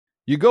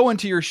You go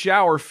into your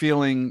shower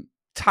feeling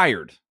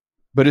tired,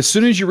 but as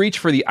soon as you reach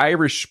for the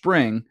Irish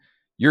Spring,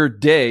 your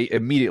day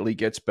immediately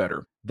gets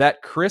better.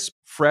 That crisp,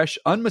 fresh,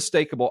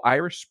 unmistakable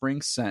Irish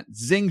Spring scent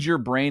zings your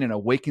brain and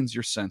awakens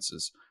your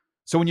senses.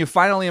 So when you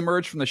finally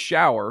emerge from the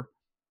shower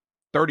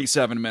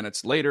 37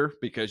 minutes later,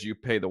 because you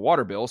pay the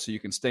water bill so you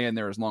can stay in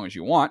there as long as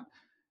you want,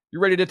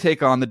 you're ready to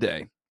take on the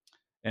day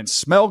and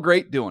smell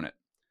great doing it.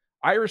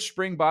 Irish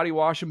Spring Body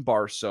Wash and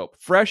Bar Soap.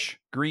 Fresh,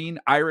 green,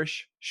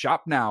 Irish.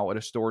 Shop now at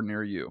a store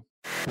near you.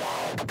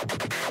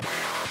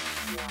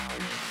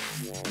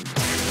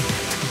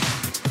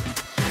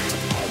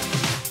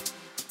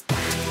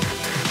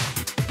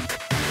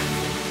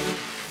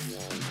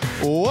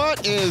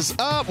 What is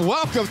up?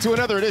 Welcome to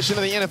another edition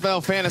of the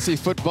NFL Fantasy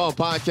Football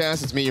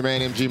Podcast. It's me, your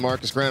man, MG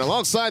Marcus Grant,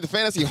 alongside the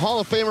Fantasy Hall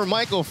of Famer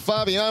Michael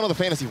Fabiano, the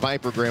Fantasy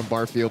Viper Graham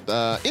Barfield,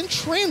 in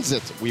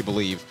transit, we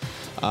believe,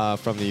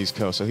 from the East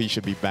Coast. So he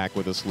should be back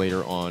with us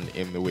later on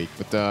in the week.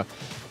 But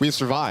we have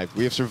survived.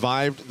 We have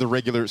survived the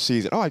regular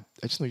season. Oh, I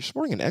just know you're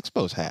sporting an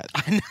Expos hat.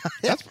 I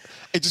know.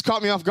 It just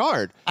caught me off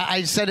guard.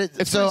 I said it.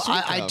 It's so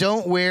pretty sweet, I though.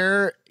 don't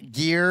wear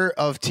gear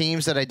of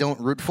teams that I don't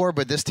root for,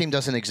 but this team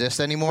doesn't exist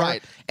anymore.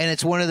 Right. And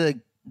it's one of the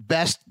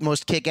best,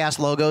 most kick-ass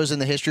logos in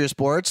the history of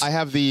sports. I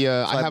have the.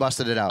 I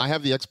busted it out. I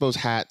have the Expos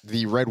hat,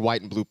 the red,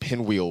 white, and blue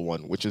pinwheel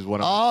one, which is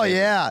one of. Oh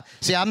yeah.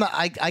 See, I'm not.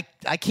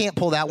 I can't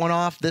pull that one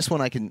off. This one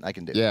I can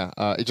do. Yeah.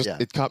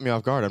 It caught me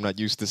off guard. I'm not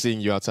used to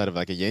seeing you outside of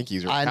like a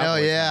Yankees or. I know.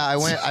 Cowboys Yeah.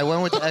 fan. I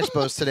went with the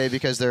Expos today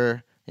because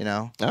they're. You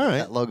know, All right.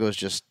 that logo is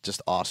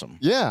just awesome.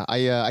 Yeah,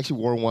 I actually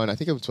wore one. I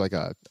think it was like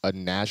a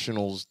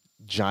Nationals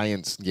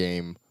Giants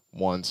game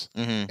once,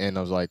 and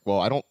I was like,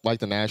 well, I don't like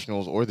the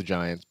Nationals or the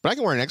Giants, but I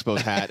can wear an Expos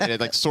hat, and it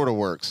like sort of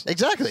works.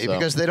 Exactly, So-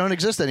 because they don't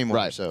exist anymore.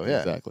 Right. So yeah.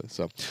 Exactly.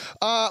 So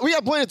we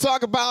got plenty to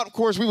talk about. Of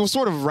course, we will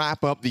sort of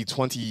wrap up the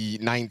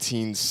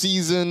 2019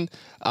 season.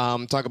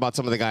 Talk about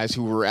some of the guys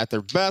who were at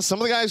their best, some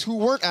of the guys who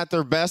weren't at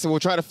their best, and we'll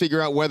try to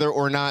figure out whether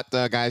or not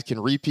guys can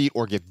repeat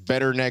or get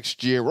better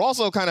next year. We'll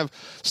also kind of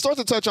start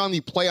to touch on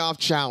the playoff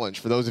challenge.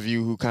 For those of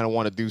you who kind of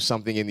want to do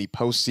something in the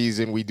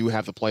postseason, we do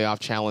have the playoff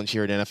challenge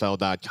here at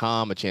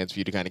NFL.com, a chance for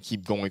you to kind of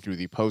keep going through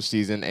the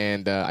postseason.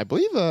 And I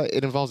believe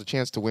it involves a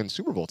chance to win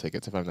Super Bowl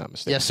tickets, if I'm not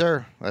mistaken. Yes,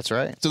 sir. That's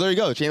right. So there you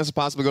go. The chance to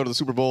possibly go to the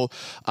Super Bowl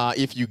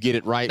if you get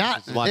it right. Not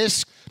It's a lot-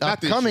 this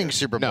not this upcoming year.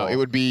 Super Bowl. No, it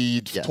would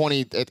be Yes.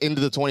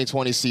 into the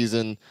 2020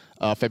 season,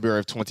 February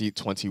of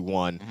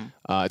 2021.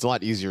 It's a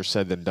lot easier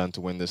said than done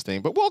to win this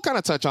thing, but we'll kind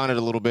of touch on it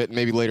a little bit.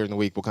 Maybe later in the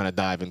week, we'll kind of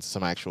dive into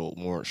some actual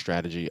more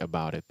strategy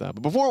about it.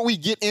 But before we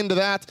get into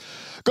that,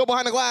 go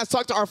behind the glass,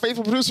 talk to our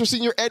faithful producer,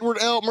 Senior Edward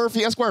L.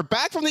 Murphy, Esquire,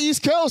 back from the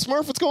East Coast.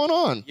 Murph, what's going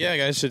on? Yeah,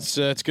 guys, it's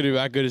good to be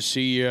back. Good to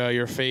see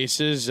your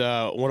faces.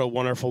 What a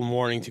wonderful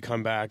morning to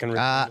come back and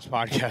record this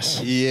podcast.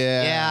 Quite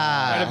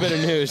Yeah. a bit of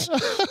news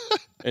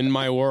in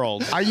my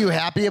world. Are you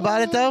happy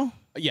about it though?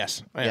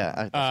 Yes, I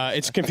am. Yeah,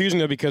 it's confusing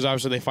though because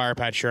obviously they fire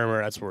Pat Shermer.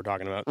 That's what we're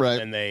talking about.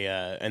 Right. And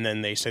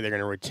then they say they're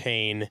going to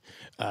retain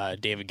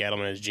David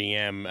Gettleman as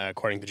GM.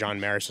 According to John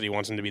Maris, that he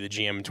wants him to be the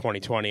GM in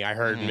 2020. I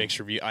heard mixed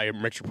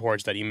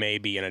reports that he may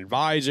be an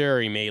advisor.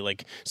 Or he may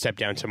step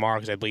down tomorrow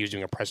because I believe he's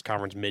doing a press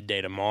conference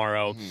midday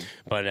tomorrow.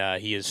 But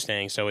he is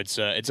staying. So it's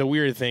a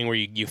weird thing where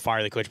you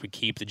fire the coach but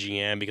keep the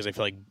GM because I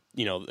feel like.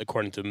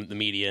 According to the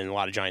media and a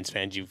lot of Giants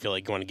fans, you feel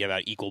like you want to give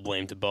out equal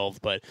blame to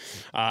both. But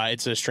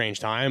it's a strange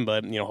time.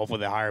 But hopefully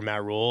they hire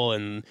Matt Rule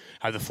and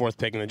have the fourth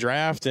pick in the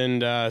draft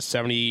and around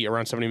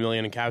 $70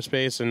 million in cap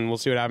space, and we'll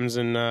see what happens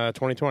in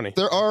 2020.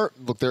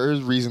 There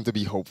is reason to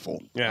be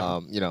hopeful. Yeah.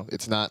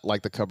 It's not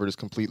like the cupboard is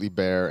completely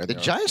bare. And The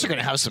Giants are going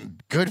to have some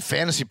good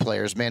fantasy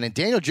players, man. And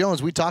Daniel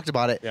Jones, we talked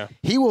about it. Yeah.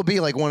 He will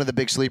be like one of the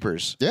big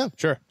sleepers. Yeah.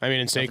 Sure. I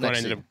mean, and Saquon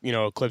next ended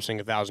up eclipsing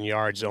 1,000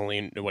 yards only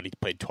in he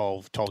played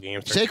 12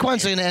 games.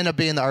 Saquon's going to end up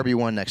being the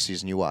RB1 next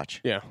season. You watch.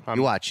 Yeah.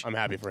 You watch. I'm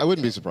happy for I him.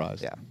 wouldn't be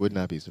surprised. Yeah. Would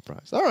not be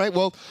surprised. All right.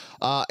 Well,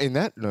 in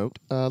that note,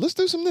 let's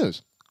do some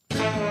news.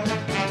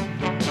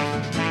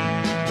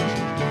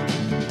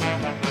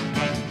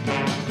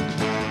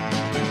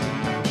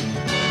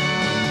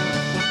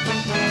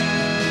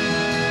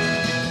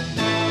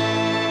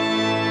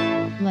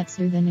 Let's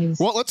do the news.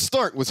 Well, let's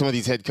start with some of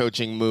these head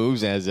coaching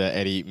moves. As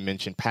Eddie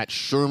mentioned, Pat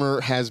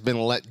Shermer has been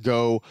let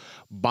go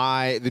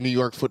by the New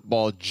York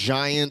Football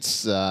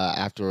Giants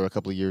after a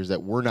couple of years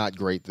that were not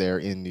great there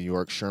in New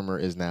York. Shermer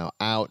is now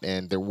out,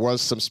 and there was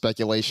some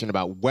speculation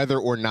about whether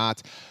or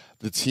not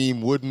the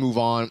team would move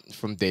on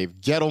from Dave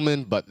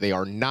Gettleman, but they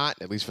are not,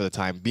 at least for the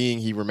time being.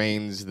 He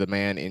remains the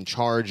man in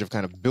charge of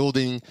kind of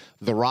building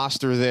the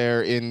roster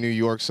there in New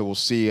York, so we'll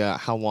see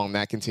how long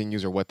that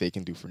continues or what they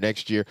can do for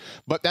next year.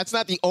 But that's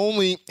not the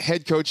only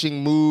head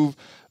coaching move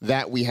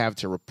that we have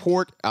to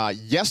report.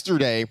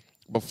 Yesterday,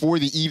 before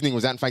the evening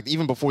was out, in fact,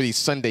 even before the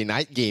Sunday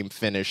night game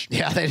finished,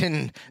 Yeah, they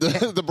didn't.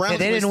 the Browns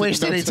They didn't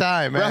wasted waste any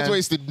time, Browns man.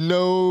 wasted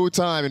no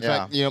time. In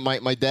Yeah.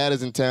 fact, my dad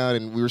is in town,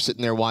 and we were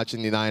sitting there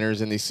watching the Niners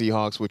and the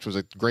Seahawks, which was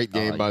a great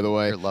game, by the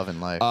way. You're loving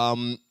life.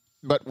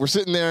 But we're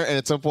sitting there, and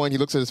at some point, he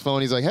looks at his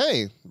phone. He's like,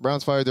 "Hey,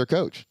 Browns fired their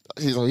coach."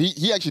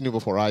 He actually knew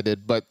before I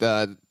did, but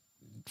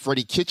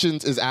Freddie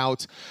Kitchens is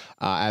out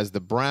as the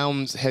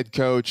Browns head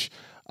coach.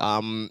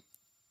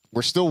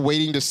 We're still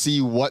waiting to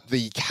see what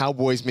the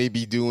Cowboys may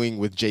be doing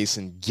with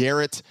Jason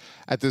Garrett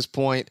at this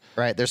point.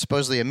 Right. There's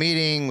supposedly a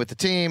meeting with the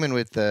team and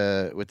with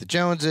the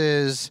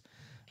Joneses.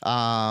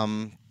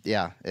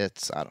 Yeah,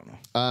 I don't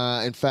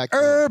know. In fact,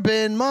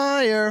 Urban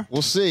Meyer.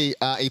 we'll see.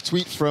 A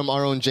tweet from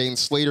our own Jane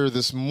Slater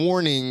this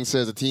morning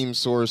says a team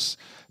source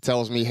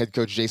tells me head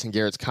coach Jason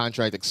Garrett's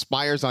contract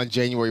expires on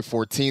January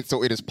 14th,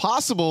 so it is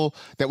possible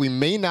that we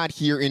may not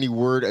hear any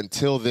word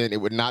until then.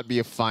 It would not be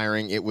a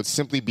firing. It would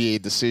simply be a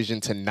decision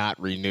to not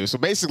renew. So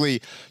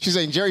basically, she's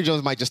saying Jerry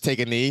Jones might just take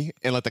a knee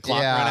and let the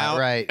clock run out.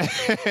 Right.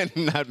 And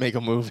not make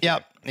a move.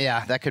 Yep.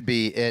 Yeah, that could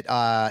be it.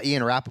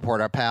 Ian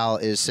Rappaport, our pal,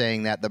 is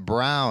saying that the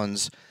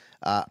Browns.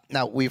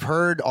 Now, we've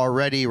heard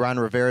already Ron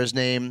Rivera's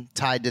name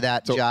tied to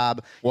that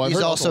job. Well, he's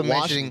heard also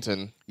mentioning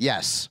Washington.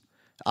 Yes.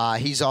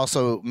 He's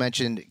also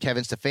mentioned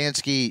Kevin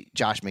Stefanski,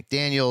 Josh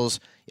McDaniels.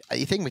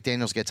 You think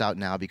McDaniels gets out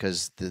now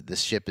because the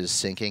ship is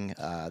sinking?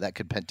 That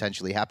could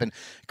potentially happen.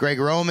 Greg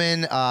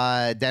Roman,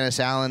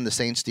 Dennis Allen, the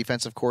Saints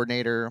defensive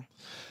coordinator.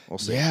 We'll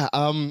see. Yeah.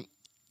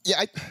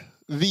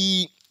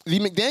 The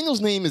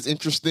McDaniels name is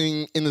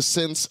interesting in the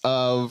sense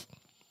of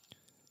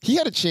he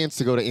had a chance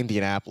to go to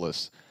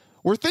Indianapolis,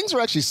 where things are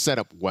actually set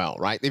up well,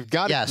 right? They've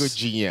got a good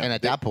GM. And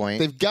at that point,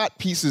 they've got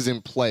pieces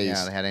in place.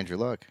 Yeah, they had Andrew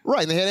Luck.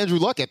 Right, and they had Andrew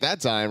Luck at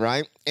that time,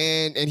 right?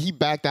 And he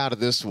backed out of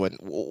this one.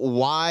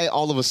 Why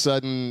all of a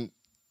sudden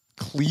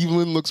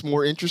Cleveland looks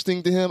more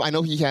interesting to him? I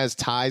know he has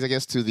ties, I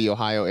guess, to the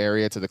Ohio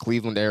area, to the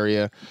Cleveland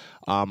area.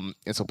 And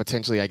so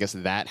potentially, I guess,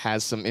 that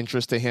has some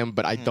interest to him.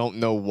 But I don't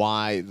know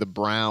why the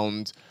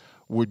Browns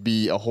would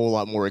be a whole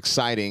lot more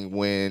exciting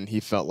when he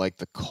felt like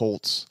the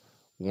Colts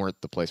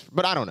weren't the place.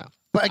 But I don't know.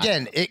 But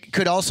again, it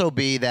could also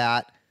be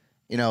that,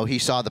 he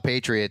saw the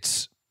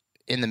Patriots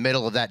in the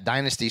middle of that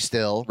dynasty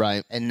still.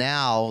 Right. And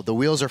now the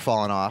wheels are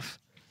falling off,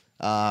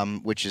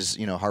 which is,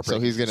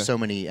 heartbreaking for so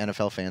many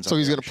NFL fans. So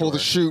he's going to pull the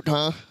shoot,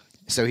 huh?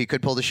 So he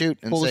could pull the shoot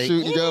and Pull say, the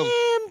shoot and go.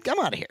 I'm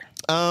out of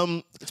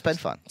here. It's been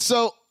fun.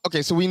 So,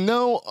 okay, so we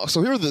know.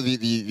 So here are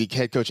the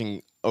head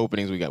coaching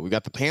openings we got. We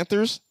got the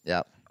Panthers.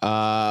 Yeah.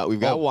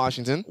 We've got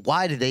Washington.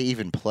 Why did they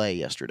even play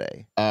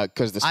yesterday?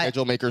 Because the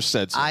schedule makers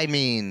said so. I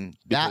mean,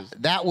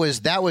 that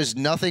was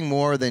nothing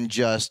more than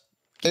just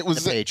it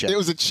was a paycheck. It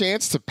was a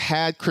chance to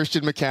pad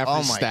Christian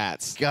McCaffrey's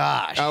stats.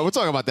 Gosh. We'll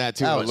talk about that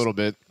too a little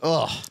bit.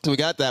 Ugh. So we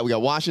got that. We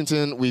got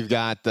Washington. We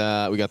got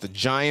the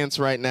Giants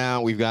right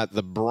now. We've got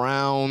the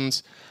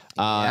Browns.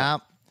 Yeah.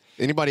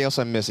 Anybody else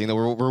I'm missing?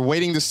 We're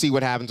waiting to see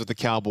what happens with the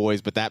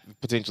Cowboys, but that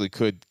potentially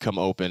could come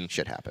open.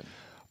 Should happen.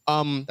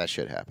 That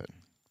should happen.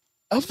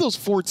 Of those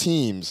four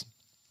teams,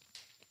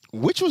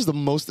 which was the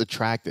most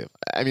attractive?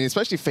 I mean,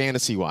 especially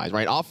fantasy-wise,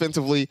 right?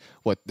 Offensively,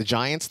 the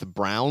Giants, the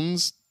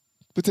Browns,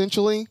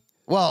 potentially?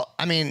 Well,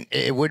 I mean,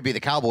 it would be the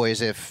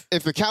Cowboys if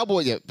the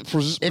Cowboys,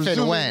 if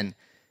and when.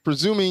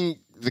 Presuming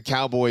the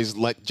Cowboys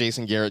let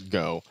Jason Garrett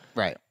go.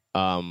 Right.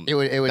 It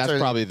would that's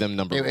probably them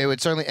number one. It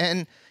would certainly.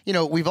 And,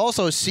 we've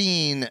also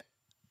seen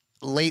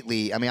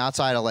lately, I mean,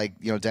 outside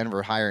of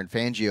Denver hiring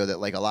Fangio, that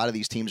a lot of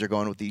these teams are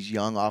going with these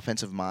young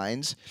offensive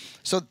minds.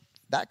 So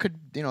that could,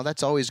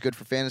 that's always good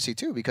for fantasy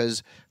too,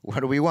 because what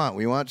do we want?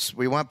 We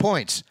want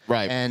points.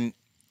 Right. And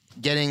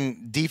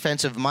getting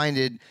defensive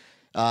minded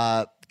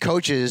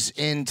coaches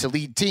in to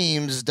lead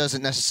teams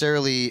doesn't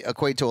necessarily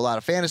equate to a lot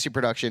of fantasy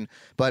production,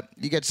 but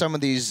you get some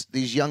of these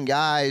young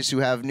guys who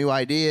have new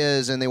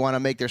ideas and they want to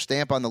make their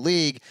stamp on the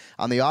league.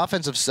 On the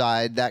offensive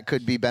side, that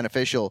could be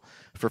beneficial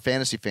for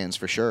fantasy fans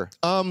for sure.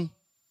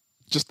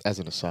 Just as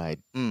an aside,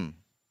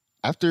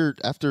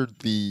 after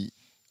the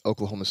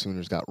Oklahoma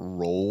Sooners got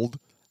rolled,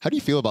 how do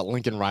you feel about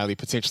Lincoln Riley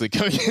potentially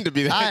coming in to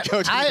be the head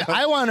coach?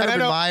 I want Urban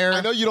Meyer.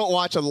 I know you don't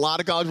watch a lot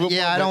of college football.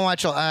 Yeah, I don't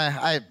watch.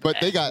 But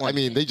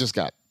they just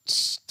got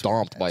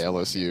stomped by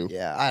LSU.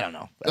 Yeah, I don't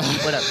know.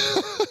 Whatever.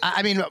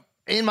 I mean,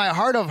 in my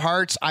heart of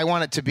hearts, I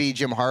want it to be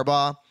Jim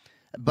Harbaugh,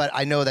 but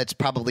I know that's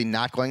probably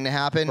not going to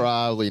happen.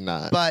 Probably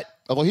not. But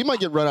although he might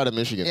get run out of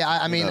Michigan. Yeah,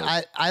 I mean,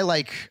 I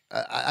like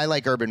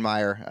Urban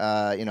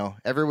Meyer.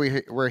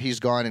 Everywhere he's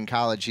gone in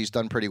college, he's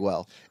done pretty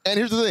well. And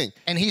here's the thing.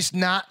 And he's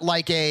not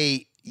like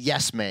a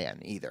yes man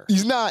either.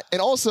 He's not. And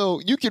also,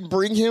 you can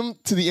bring him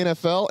to the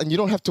NFL and you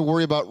don't have to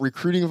worry about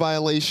recruiting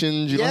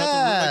violations. You don't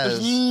have to,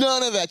 there's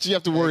none of that you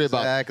have to worry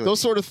about. Those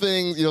sort of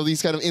things,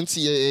 these kind of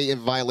NCAA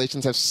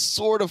violations have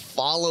sort of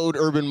followed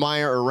Urban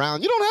Meyer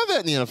around. You don't have that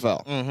in the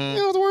NFL. You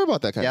don't have to worry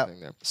about that kind of thing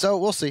there. So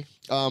we'll see.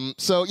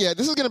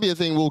 This is going to be a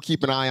thing we'll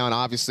keep an eye on,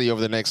 obviously,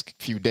 over the next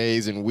few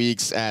days and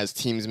weeks as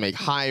teams make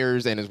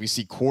hires and as we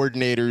see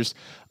coordinators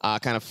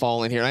kind of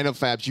fall in here. And I know,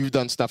 Fabs, you've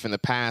done stuff in the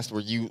past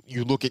where you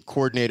look at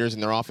coordinators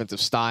and their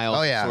offensive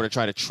style and sort of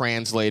try to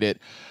translate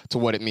it to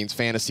what it means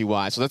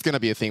fantasy-wise. So that's going to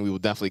be a thing we will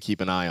definitely keep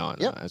an eye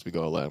on as we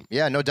go along.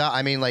 Yeah, no doubt.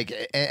 I mean,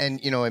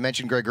 I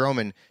mentioned Greg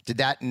Roman. Did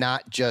that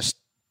not just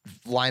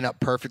line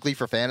up perfectly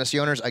for fantasy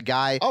owners? A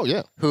guy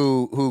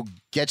who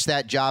gets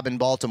that job in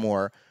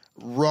Baltimore,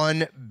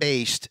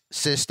 run-based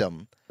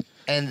system,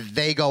 and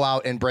they go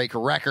out and break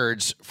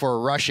records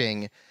for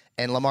rushing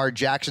and Lamar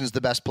Jackson's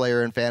the best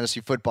player in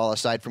fantasy football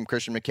aside from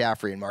Christian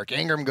McCaffrey, and Mark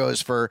Ingram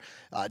goes for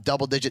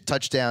double-digit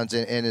touchdowns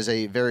and is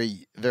a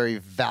very, very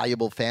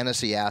valuable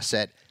fantasy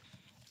asset.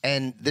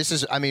 And this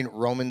is, I mean,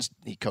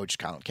 he coached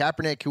Colin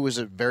Kaepernick, who was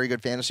a very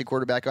good fantasy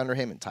quarterback under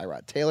him, and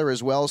Tyrod Taylor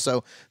as well.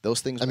 So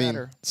those things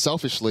matter.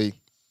 Selfishly,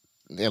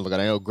 look, I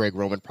know Greg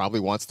Roman probably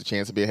wants the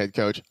chance to be a head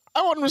coach.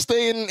 I want him to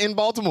stay in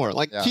Baltimore.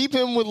 Keep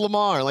him with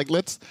Lamar. We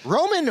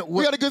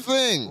got a good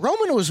thing.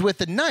 Roman was with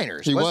the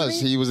Niners. He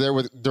was there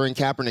during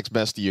Kaepernick's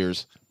best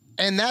years.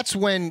 And that's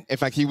when, in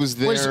fact, he was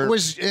there.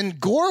 And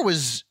Gore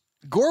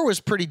was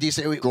pretty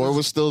decent. Gore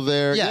was still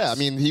there. Yes. Yeah, I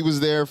mean, he was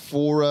there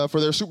for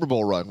their Super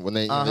Bowl run when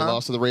they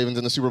lost to the Ravens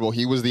in the Super Bowl.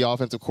 He was the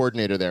offensive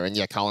coordinator there. And,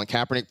 Colin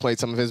Kaepernick played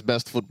some of his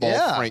best football.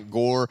 Yeah. Frank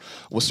Gore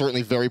was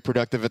certainly very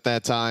productive at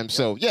that time.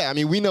 So, I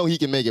mean, we know he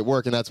can make it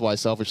work, and that's why,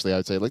 selfishly, I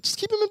would say, just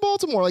keep him in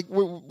Baltimore.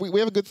 We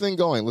have a good thing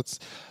going.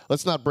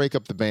 Let's not break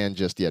up the band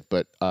just yet.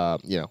 But,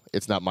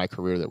 it's not my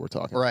career that we're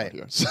talking about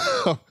here.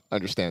 So,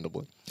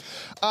 understandably.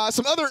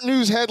 Some other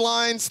news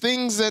headlines,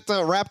 things that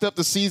wrapped up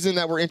the season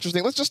that were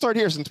interesting. Let's just start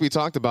here since we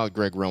talked about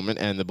Greg Roman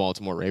and the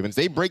Baltimore Ravens.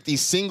 They break the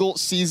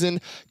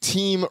single-season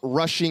team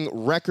rushing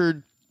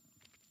record.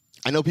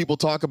 I know people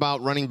talk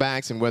about running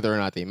backs and whether or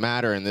not they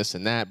matter and this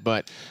and that,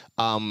 but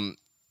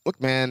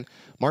look, man,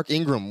 Mark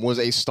Ingram was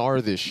a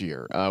star this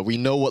year. We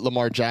know what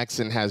Lamar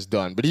Jackson has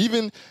done. But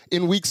even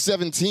in Week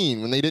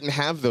 17, when they didn't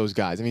have those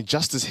guys, I mean,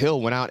 Justice Hill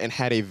went out and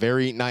had a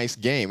very nice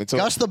game. And so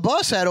Gus the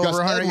Bus had over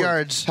 100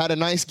 yards. Had a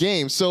nice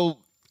game. So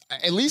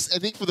at least I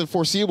think for the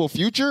foreseeable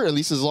future, at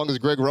least as long as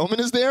Greg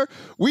Roman is there,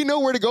 we know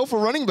where to go for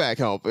running back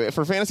help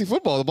for fantasy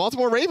football. The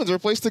Baltimore Ravens are a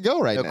place to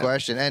go right now. No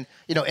question. And,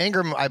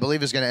 Ingram, I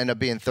believe, is going to end up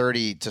being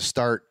 30 to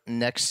start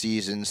next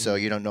season, so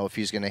you don't know if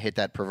he's going to hit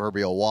that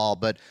proverbial wall.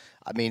 But,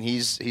 I mean,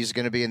 he's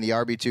going to be in the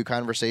RB2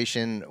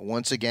 conversation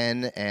once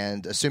again,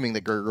 and assuming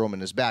that Greg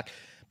Roman is back.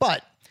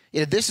 But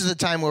this is a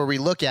time where we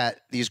look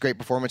at these great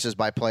performances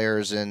by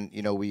players, and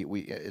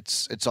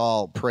it's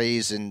all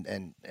praise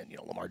and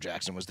Lamar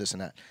Jackson was this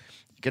and that.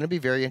 Going to be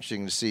very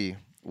interesting to see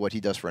what he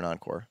does for an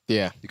encore.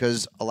 Yeah.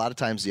 Because a lot of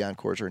times the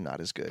encores are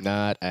not as good.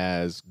 Not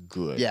as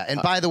good. Yeah.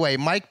 And by the way,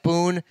 Mike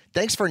Boone,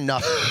 thanks for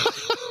nothing.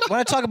 When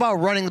I talk about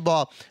running the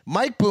ball,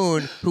 Mike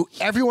Boone, who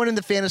everyone in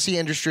the fantasy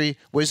industry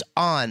was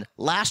on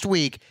last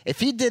week, if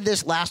he did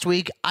this last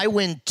week, I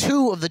win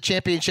 2 of the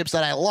championships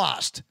that I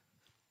lost.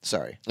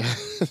 Sorry.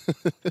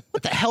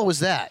 What the hell was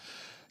that?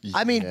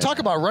 I mean, talk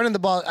about running the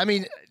ball. I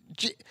mean,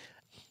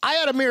 I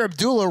had Amir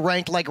Abdullah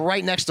ranked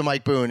right next to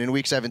Mike Boone in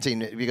Week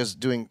 17 because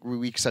doing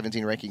Week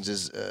 17 rankings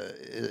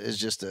is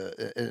just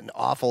an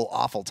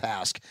awful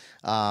task.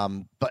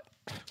 But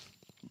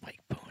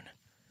Mike Boone,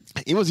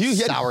 he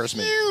had sours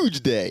a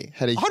huge day.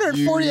 Had a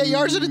 148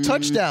 yards and a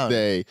touchdown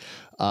day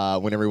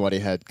when everybody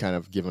had kind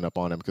of given up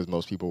on him because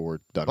most people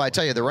were done. But I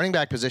tell you, the running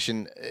back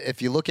position,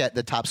 if you look at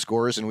the top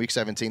scorers in Week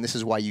 17, this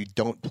is why you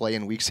don't play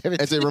in Week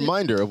 17. It's a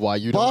reminder of why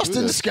you don't Boston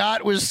do this.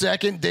 Scott was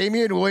second.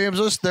 Damian Williams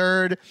was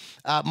third.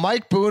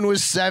 Mike Boone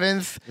was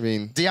seventh. I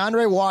mean,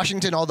 DeAndre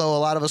Washington, although a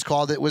lot of us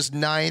called it, was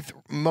ninth.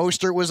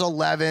 Mostert was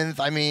 11th.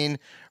 I mean,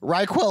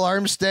 Raquel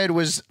Armstead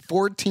was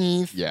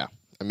 14th. Yeah.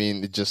 I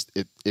mean,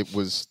 it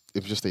was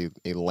just a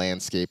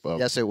landscape of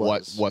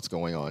what's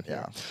going on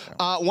here.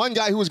 Yeah. One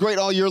guy who was great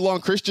all year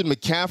long, Christian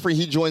McCaffrey,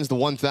 he joins the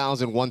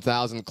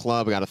 1,000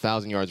 club. Got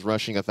 1,000 yards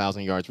rushing,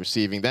 1,000 yards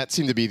receiving. That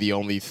seemed to be the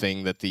only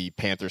thing that the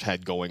Panthers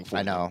had going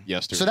for them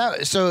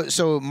yesterday.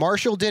 So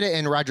Marshall did it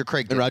and Roger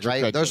Craig did it,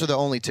 right? Those are the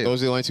only two.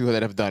 Those are the only two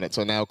that have done it.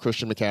 So now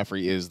Christian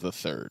McCaffrey is the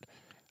third.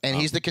 And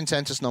he's the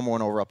consensus number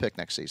 1 overall pick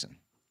next season.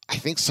 I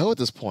think so at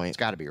this point. It's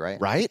got to be,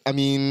 right? Right? I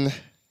mean,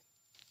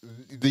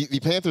 the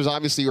Panthers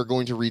obviously are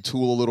going to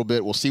retool a little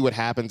bit. We'll see what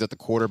happens at the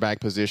quarterback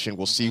position.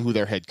 We'll see who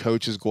their head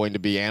coach is going to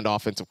be and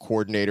offensive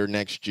coordinator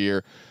next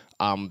year.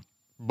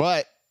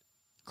 But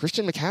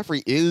Christian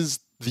McCaffrey is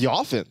the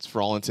offense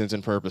for all intents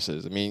and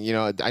purposes. I mean,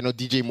 I know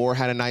DJ Moore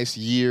had a nice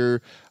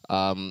year.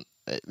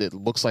 It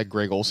looks like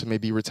Greg Olsen may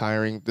be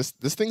retiring. This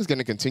thing's going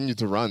to continue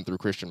to run through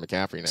Christian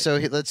McCaffrey next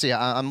year. Let's see.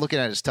 I'm looking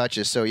at his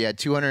touches. So he had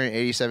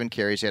 287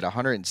 carries. He had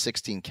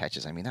 116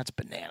 catches. I mean, that's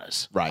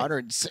bananas. Right.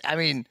 I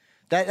mean,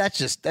 that's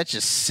just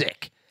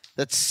sick.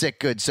 That's sick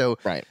good. So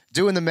right.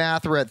 Doing the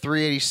math, we're at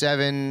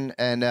 387,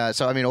 and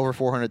over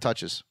 400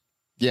 touches.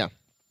 Yeah.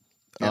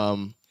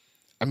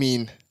 I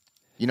mean,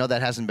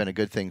 that hasn't been a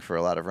good thing for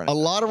a lot of running backs. A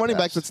lot of running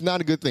backs, it's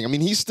not a good thing. I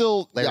mean, he's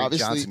still Larry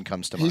Johnson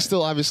comes to mind. He's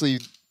still obviously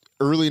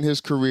early in his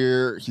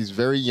career. He's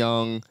very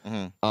young.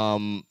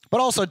 Mm-hmm. But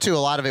also, too, a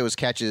lot of it was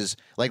catches.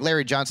 Like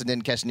Larry Johnson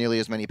didn't catch nearly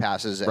as many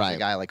passes as a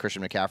guy like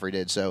Christian McCaffrey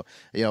did. So,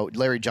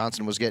 Larry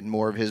Johnson was getting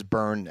more of his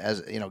burn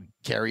as,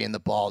 carrying the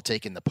ball,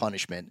 taking the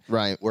punishment.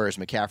 Right. Whereas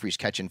McCaffrey's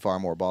catching far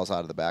more balls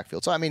out of the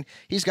backfield. So, I mean,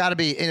 he's got to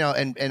be,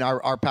 and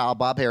our pal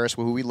Bob Harris,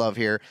 who we love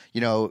here,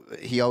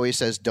 he always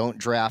says, don't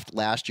draft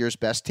last year's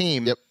best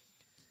team. Yep.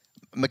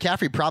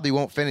 McCaffrey probably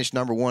won't finish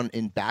number 1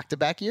 in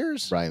back-to-back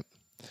years. Right.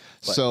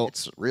 But so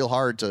it's real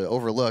hard to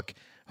overlook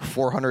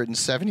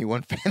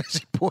 471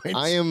 fantasy points.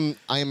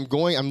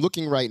 I'm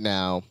looking right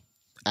now.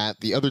 at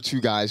the other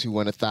two guys who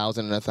went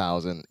 1,000 and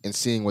 1,000 and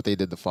seeing what they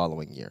did the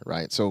following year,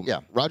 right? So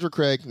Roger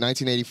Craig,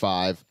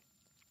 1985,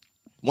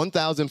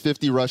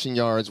 1,050 rushing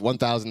yards,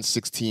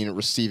 1,016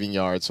 receiving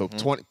yards, so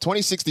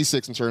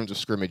 2066 in terms of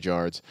scrimmage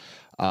yards,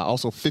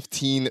 also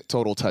 15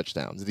 total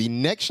touchdowns. The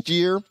next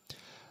year,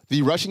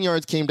 the rushing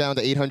yards came down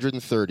to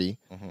 830.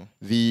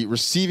 The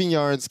receiving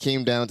yards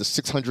came down to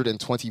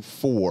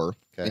 624.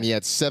 And he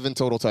had 7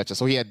 total touches.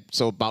 So he had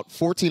about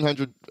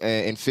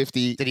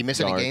 1,450. Did he miss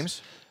yards. any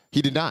games?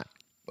 He did not.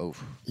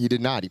 Oof. He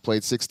did not. He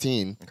played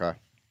 16. Okay.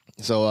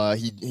 So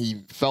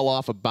he fell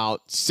off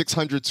about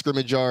 600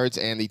 scrimmage yards,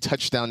 and the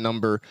touchdown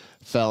number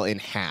fell in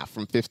half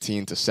from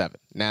 15 to 7.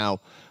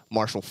 Now,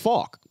 Marshall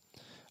Faulk,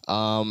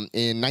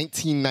 in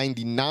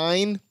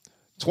 1999,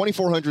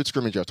 2,400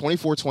 scrimmage yards,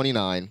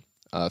 2,429,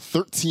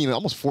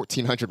 almost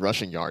 1,400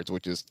 rushing yards,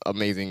 which is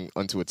amazing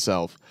unto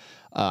itself,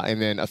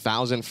 and then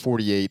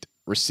 1,048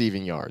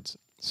 receiving yards.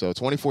 So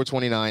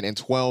 2,429 and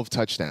 12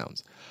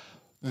 touchdowns.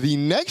 The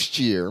next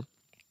year,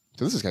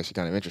 so this is actually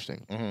kind of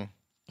interesting.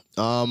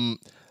 The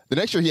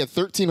next year, he had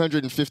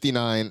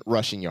 1,359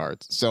 rushing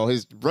yards. So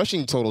his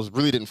rushing totals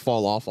really didn't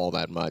fall off all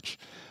that much.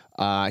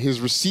 His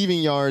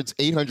receiving yards,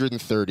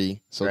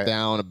 830, so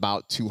down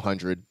about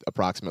 200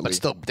 approximately. But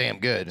still damn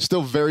good.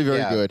 Still very,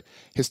 very good.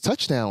 His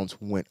touchdowns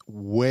went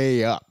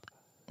way up.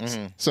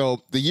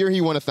 So the year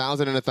he won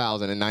 1,000 and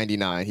 1,000 in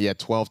 99, he had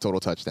 12 total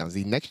touchdowns.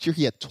 The next year,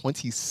 he had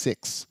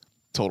 26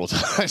 total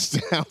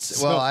touchdowns.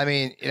 Well, I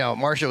mean,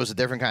 Marshall was a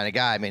different kind of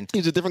guy. I mean,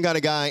 he's a different kind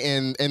of guy,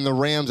 and the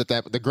Rams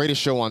the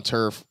greatest show on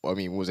turf,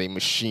 was a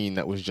machine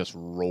that was just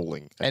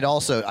rolling. And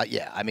also,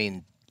 I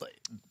mean,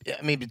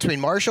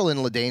 between Marshall and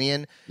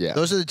LaDainian,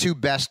 those are the two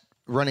best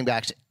running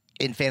backs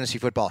in fantasy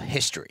football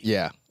history.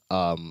 Yeah.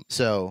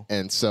 So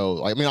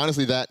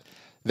honestly,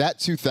 that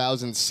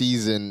 2000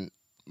 season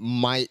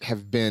might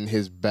have been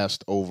his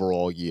best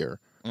overall year.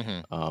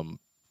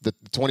 The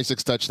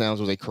 26 touchdowns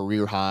was a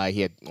career high.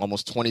 He had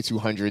almost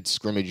 2,200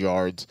 scrimmage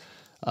yards.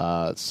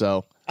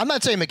 So I'm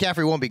not saying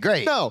McCaffrey won't be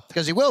great. No,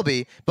 because he will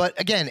be. But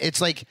again,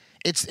 it's like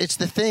it's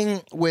the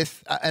thing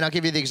with, and I'll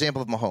give you the example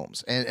of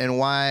Mahomes and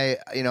why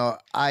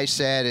I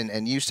said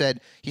and you said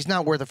he's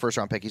not worth a first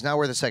round pick. He's not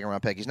worth a second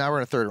round pick. He's not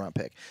worth a third round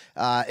pick.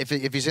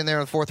 If he's in there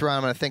in the fourth round,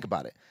 I'm going to think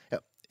about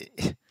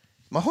it.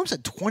 Mahomes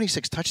had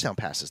 26 touchdown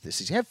passes this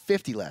season. He had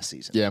 50 last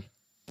season. Yeah.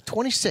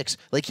 26.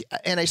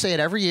 And I say it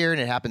every year,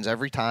 and it happens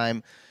every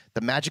time.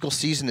 The magical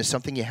season is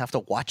something you have to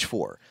watch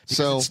for.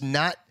 Because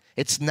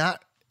it's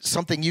not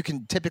something you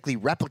can typically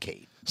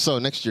replicate. So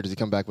next year, does he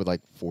come back with like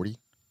 40?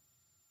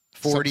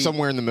 40.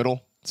 Somewhere in the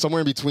middle.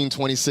 Somewhere in between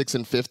 26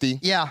 and 50.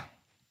 Yeah.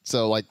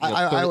 So like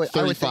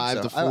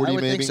 35 to 40 I would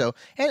maybe? think so.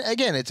 And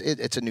again,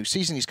 it's a new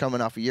season. He's coming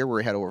off a year where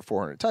he had over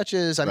 400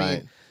 touches. I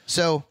mean,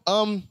 so...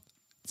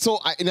 So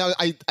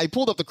I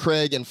pulled up the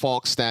Craig and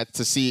Falk stats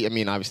to see. I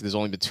mean, obviously, there's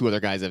only been 2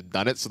 other guys that have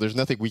done it, so there's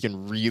nothing we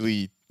can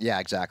really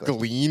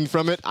glean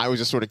from it. I was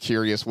just sort of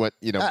curious what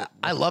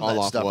I love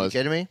that stuff. Are you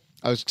kidding me?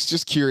 I was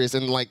just curious,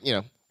 and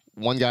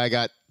one guy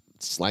got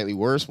slightly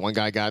worse, one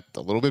guy got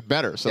a little bit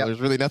better. So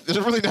there's really nothing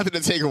to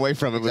take away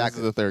from it.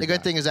 Exactly. The third. The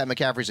good thing is that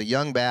McCaffrey's a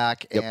young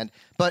back,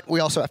 but we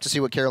also have to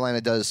see what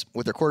Carolina does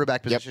with their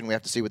quarterback position. We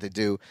have to see what they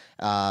do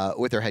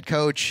with their head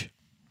coach.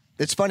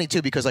 It's funny,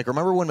 too, because,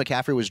 remember when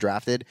McCaffrey was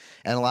drafted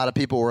and a lot of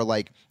people were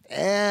like,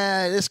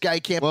 this guy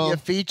can't be a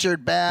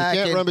featured back.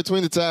 He can't run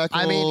between the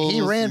tackles. I mean,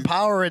 he ran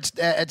power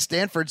at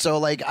Stanford,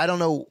 so, I don't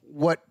know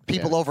what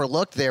people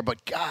overlooked there,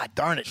 but God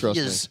darn it,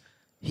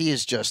 he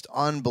is just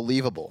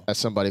unbelievable. As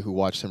somebody who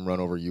watched him run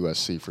over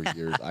USC for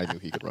years, I knew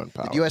he could run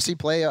power. Did USC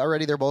play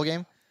already their bowl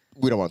game?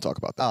 We don't want to talk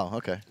about that. Oh,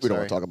 okay. We don't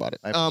want to talk about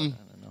it. I don't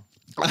know.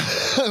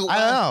 I don't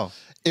know.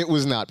 It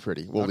was not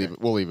pretty. We'll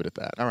leave it at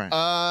that. All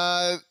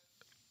right.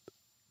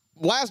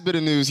 Last bit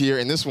of news here,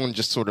 and this one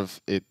just sort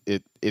of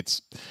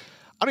it's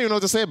I don't even know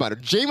what to say about it.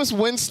 Jameis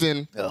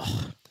Winston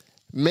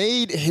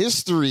made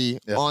history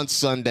on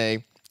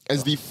Sunday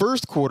as the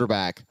first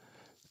quarterback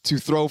to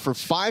throw for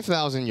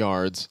 5,000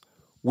 yards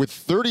with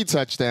 30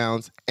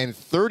 touchdowns and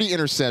 30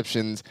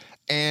 interceptions,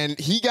 and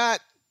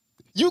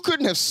you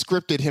couldn't have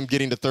scripted him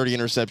getting to 30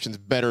 interceptions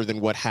better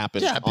than what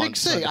happened. Yeah, pick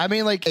six. I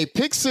mean, a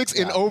pick six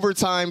in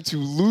overtime to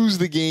lose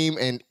the game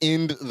and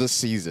end the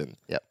season.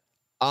 Yep.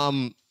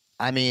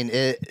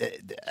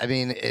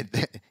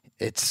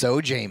 It's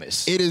so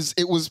Jameis.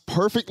 It was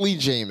perfectly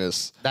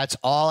Jameis. That's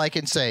all I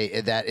can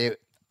say.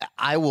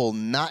 I will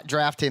not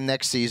draft him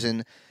next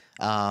season.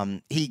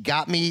 He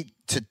got me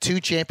to 2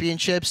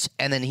 championships,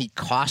 and then he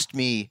cost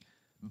me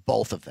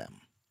both of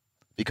them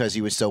because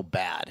he was so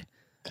bad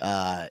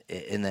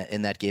in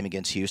that game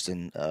against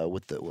Houston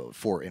with the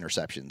 4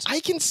 interceptions. I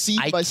can see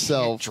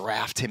myself can't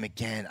draft him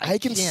again. I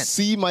can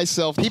see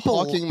myself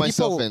talking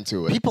myself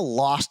into it. People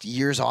lost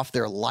years off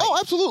their life. Oh,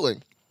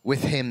 absolutely.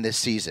 With him this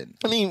season.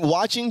 I mean,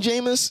 watching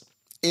Jameis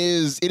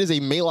is a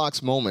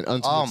Malox moment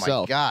unto himself.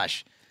 Oh my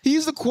gosh.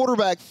 He's the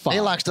quarterback 5.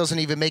 Malox doesn't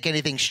even make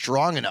anything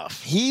strong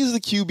enough. He's the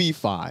QB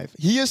 5.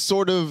 He is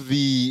sort of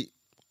the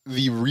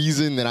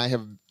reason that I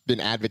have been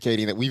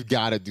advocating that we've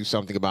got to do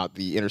something about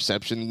the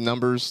interception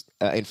numbers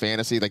in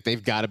fantasy. Like,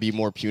 they've got to be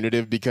more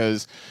punitive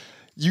because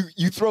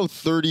you throw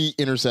 30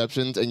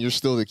 interceptions and you're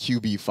still the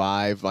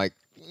QB5. Like,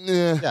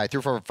 Yeah, I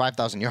threw for over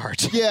 5,000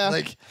 yards. Yeah.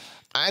 Like,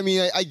 I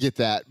mean, I get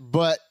that,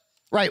 but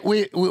right.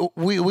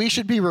 We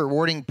should be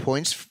rewarding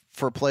points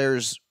for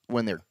players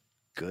when they're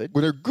good.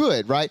 when they're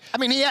good, right? I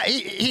mean,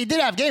 he did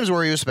have games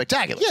where he was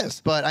spectacular.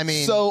 Yes. But I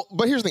mean,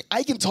 But here's the thing.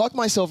 I can talk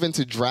myself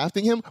into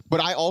drafting him, but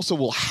I also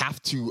will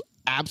have to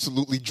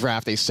absolutely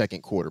draft a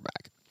second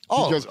quarterback.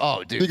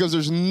 Dude. Because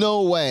there's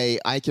no way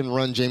I can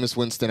run Jameis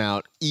Winston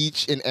out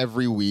each and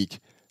every week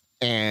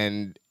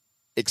and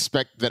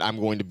expect that I'm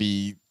going to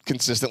be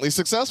consistently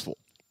successful.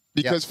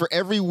 Because for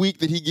every week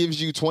that he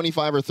gives you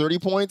 25 or 30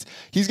 points,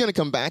 he's going to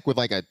come back with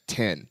like a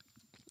 10,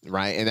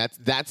 right? And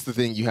that's the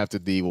thing you have to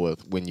deal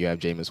with when you have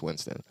Jameis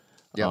Winston.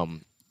 Yep.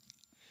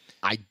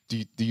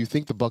 Do you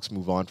think the Bucs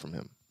move on from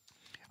him?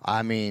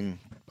 I mean,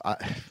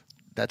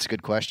 that's a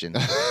good question.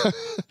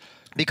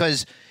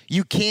 Because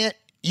you can't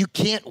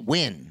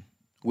win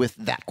with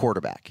that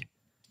quarterback.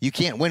 You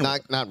can't win.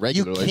 Not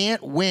regularly. You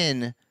can't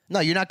win. No,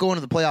 you're not going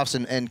to the playoffs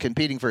and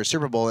competing for a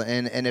Super Bowl.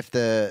 And if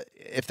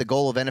the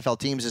goal of NFL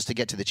teams is to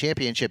get to the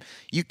championship,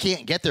 you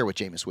can't get there with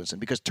Jameis Winston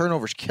because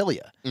turnovers kill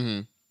you.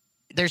 Mm-hmm.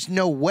 There's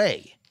no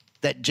way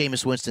that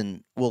Jameis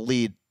Winston will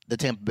lead the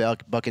Tampa Bay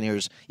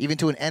Buccaneers even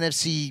to an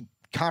NFC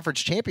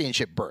conference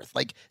championship berth.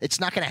 Like, it's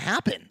not going to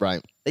happen.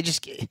 Right.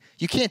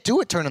 You can't do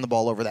it turning the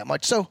ball over that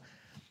much. So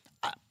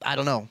I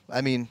don't know.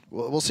 I mean,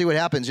 we'll see what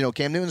happens. You know,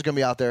 Cam Newton's going to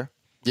be out there.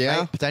 Yeah.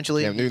 Right?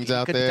 Potentially. Cam Newton's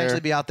out could there.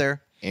 potentially be out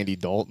there. Andy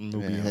Dalton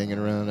will be hanging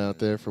around out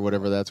there for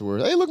whatever that's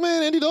worth. Hey, look,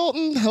 man, Andy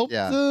Dalton helped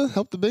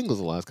the Bengals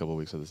the last couple of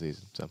weeks of the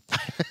season. So,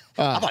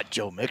 how about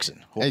Joe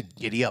Mixon? Hey,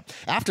 giddy up.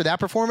 After that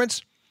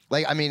performance,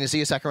 like, I mean, is he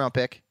a second-round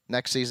pick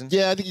next season?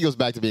 Yeah, I think he goes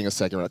back to being a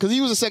second round because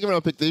he was a second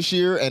round pick this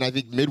year, and I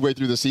think midway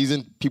through the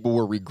season, people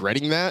were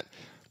regretting that.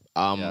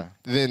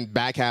 Then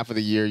back half of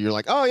the year, you're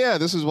like, oh yeah,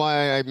 this is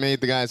why I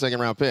made the guy a second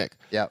round pick.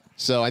 Yep.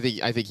 So I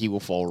think he will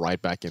fall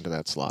right back into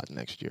that slot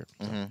next year.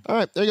 Mm-hmm. All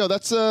right, there you go.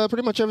 That's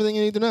pretty much everything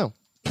you need to know.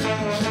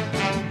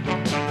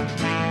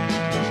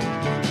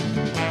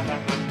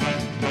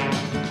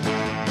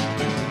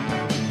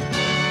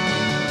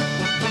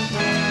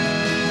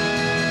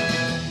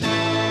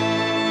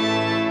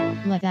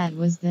 That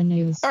was the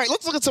news. All right,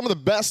 let's look at some of the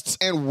bests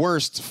and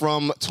worsts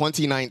from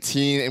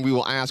 2019, and we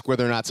will ask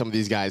whether or not some of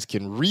these guys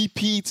can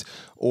repeat,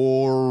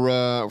 or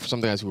for some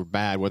of the guys who were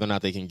bad, whether or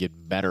not they can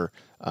get better.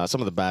 Some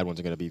of the bad ones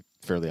are going to be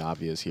fairly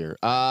obvious here.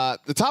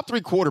 The top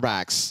three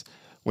quarterbacks,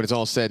 when it's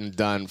all said and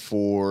done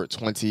for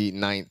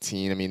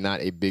 2019, I mean, not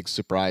a big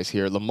surprise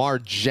here. Lamar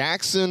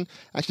Jackson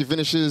actually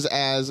finishes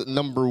as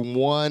number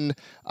one.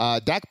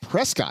 Dak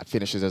Prescott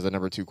finishes as the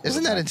number two quarterback.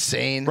 Isn't that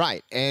insane?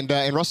 Right. And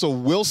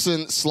Russell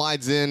Wilson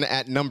slides in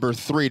at number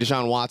three.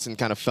 Deshaun Watson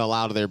kind of fell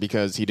out of there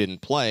because he didn't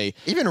play.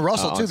 Even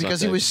Russell, too, because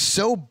Sunday. he was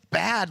so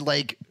bad,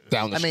 like,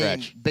 Down the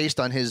stretch. based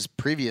on his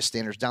previous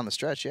standards down the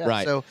stretch, yeah.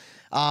 Right. So,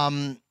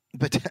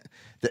 but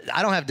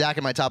I don't have Dak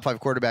in my top five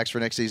quarterbacks for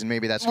next season.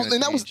 Maybe that's going to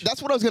change.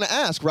 That's what I was going to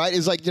ask, right?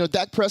 Is like,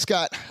 Dak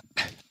Prescott,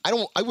 I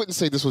wouldn't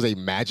say this was a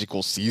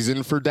magical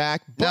season for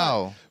Dak.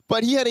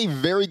 But he had a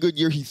very good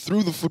year. He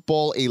threw the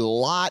football a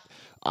lot.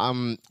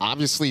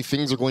 Obviously,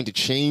 things are going to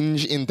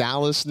change in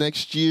Dallas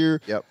next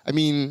year. Yep. I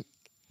mean,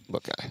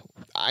 look,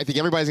 I think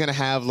everybody's going to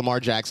have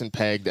Lamar Jackson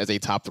pegged as a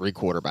top three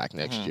quarterback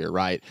next year,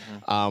 right?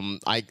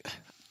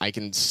 I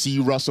can see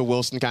Russell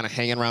Wilson kind of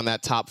hanging around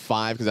that top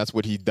five because that's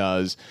what he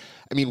does.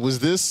 I mean, was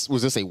this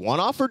a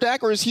one-off for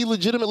Dak, or is he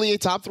legitimately a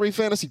top three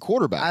fantasy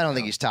quarterback? I don't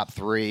think he's top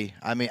three.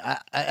 I mean, I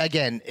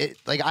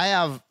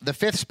have the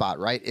fifth spot,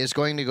 right, is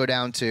going to go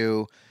down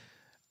to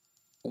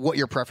what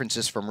your preference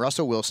is from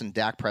Russell Wilson,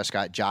 Dak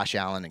Prescott, Josh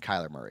Allen, and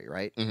Kyler Murray,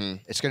 right? Mm-hmm.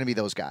 It's going to be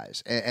those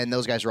guys. And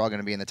those guys are all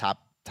going to be in the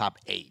top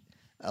eight.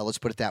 Let's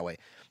put it that way.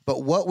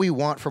 But what we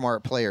want from our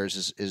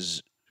players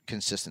is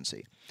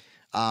consistency.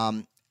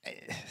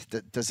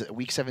 Does a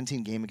Week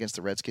 17 game against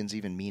the Redskins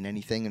even mean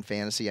anything in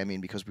fantasy? I mean,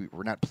 because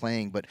we're not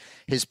playing, but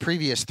his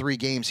previous 3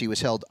 games, he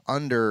was held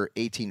under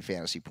 18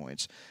 fantasy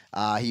points.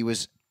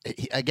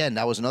 Again,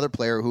 that was another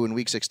player who in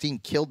Week 16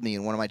 killed me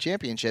in one of my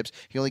championships.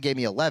 He only gave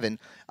me 11.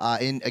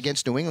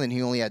 Against New England,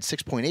 he only had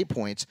 6.8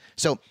 points.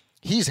 So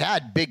he's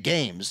had big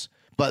games,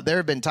 but there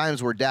have been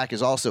times where Dak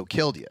has also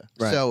killed you.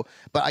 Right. So,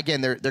 but again,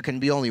 there can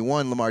be only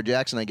one Lamar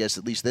Jackson, I guess,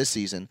 at least this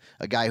season,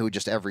 a guy who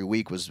just every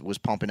week was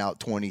pumping out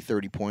 20,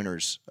 30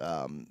 pointers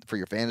for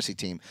your fantasy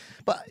team.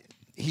 But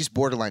he's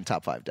borderline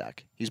top 5,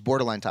 Dak. He's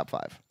borderline top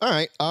 5. All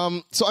right.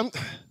 So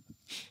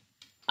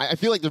I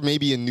feel like there may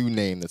be a new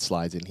name that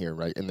slides in here,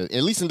 right?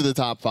 At least into the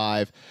top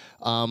 5.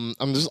 I'm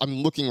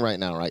looking right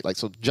now, right? Like,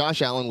 so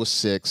Josh Allen was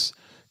 6,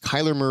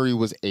 Kyler Murray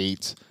was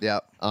 8. Yeah.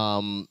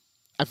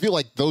 I feel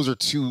like those are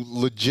 2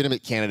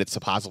 legitimate candidates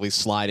to possibly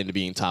slide into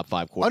being top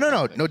 5 quarterbacks. Oh,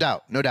 no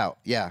doubt.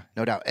 Yeah,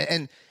 no doubt.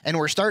 And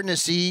we're starting to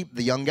see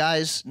the young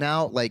guys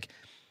now, like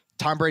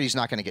Tom Brady's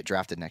not going to get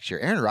drafted next year.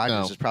 Aaron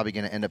Rodgers is probably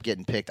going to end up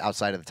getting picked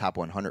outside of the top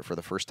 100 for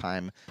the first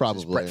time.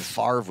 Probably. Since Brett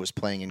Favre was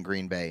playing in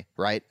Green Bay,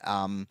 right?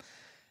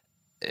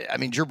 I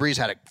mean, Drew Brees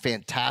had a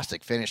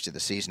fantastic finish to the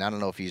season. I don't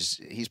know if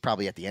he's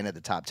probably at the end of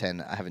the top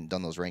 10. I haven't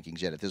done those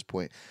rankings yet at this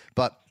point.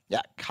 But,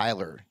 yeah,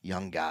 Kyler,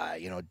 young guy.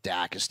 You know,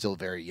 Dak is still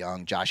very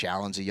young. Josh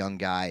Allen's a young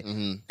guy.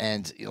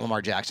 And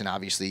Lamar Jackson,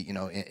 obviously, you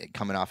know,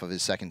 coming off of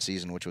his second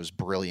season, which was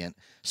brilliant.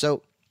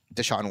 So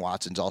Deshaun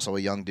Watson's also a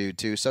young dude,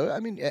 too. So, I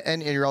mean,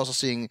 and you're also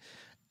seeing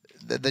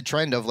the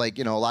trend of, like,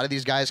 you know, a lot of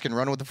these guys can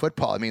run with the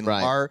football. I mean,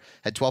 Lamar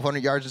had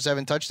 1,200 yards and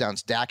 7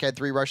 touchdowns. Dak had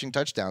 3 rushing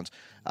touchdowns.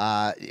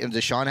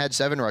 Deshaun had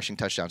 7 rushing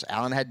touchdowns.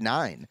 Allen had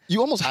 9. You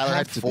almost Tyler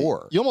have had to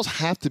 4. You almost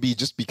have to be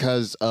just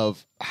because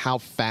of how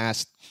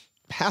fast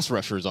pass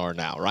rushers are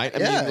now, right? I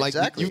mean, like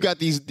exactly. you've got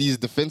these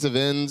defensive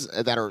ends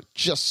that are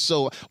just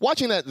so.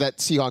 Watching that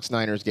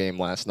Seahawks-Niners game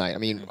last night, I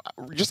mean,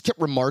 just kept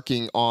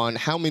remarking on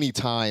how many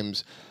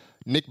times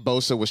Nick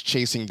Bosa was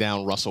chasing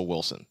down Russell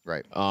Wilson.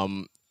 Right.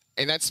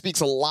 And that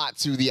speaks a lot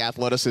to the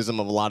athleticism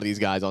of a lot of these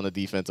guys on the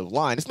defensive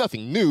line. It's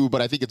nothing new, but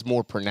I think it's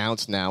more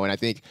pronounced now. And I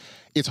think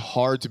it's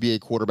hard to be a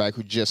quarterback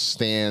who just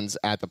stands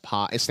in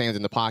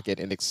the pocket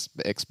and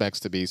expects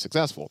to be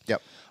successful.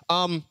 Yep. So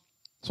on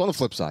the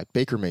flip side,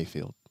 Baker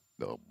Mayfield.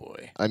 Oh,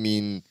 boy. I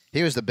mean,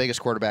 He was the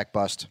biggest quarterback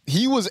bust.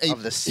 he was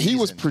of the season. he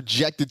was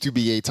projected to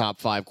be a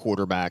top 5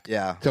 quarterback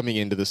coming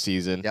into the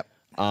season. Yep.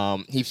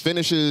 He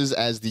finishes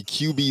as the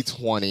QB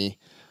 20.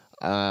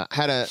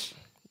 Had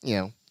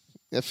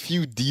a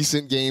few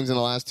decent games in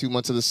the last 2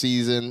 months of the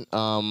season.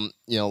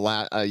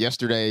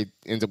 Yesterday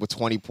ended up with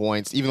 20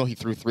 points. Even though he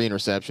threw 3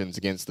 interceptions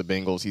against the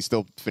Bengals, he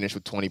still finished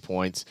with 20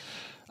 points.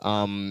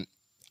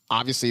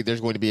 Obviously,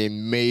 there's going to be a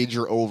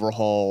major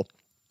overhaul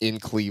in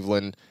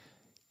Cleveland.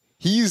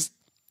 Does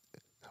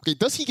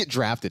he get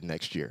drafted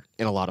next year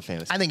in a lot of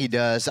fantasy? I think he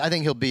does. I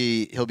think he'll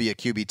be a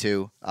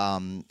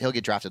QB2. He'll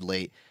get drafted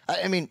late.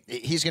 I mean,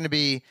 he's going to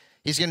be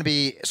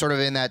sort of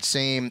in that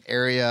same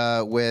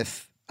area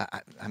with.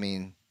 I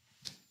mean,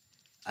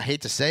 I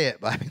hate to say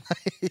it, but I mean,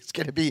 he's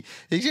going to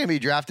be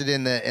drafted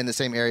in the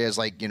same area as,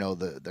 like, you know,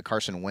 the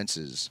Carson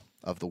Wentz's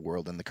of the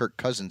world and the Kirk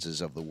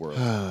Cousinses of the world,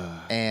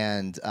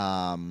 and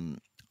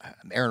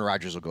Aaron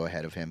Rodgers will go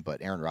ahead of him.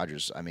 But Aaron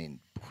Rodgers, I mean,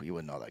 he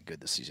wasn't all that good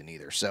this season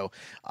either. So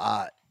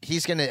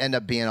he's going to end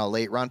up being a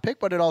late round pick,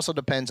 but it also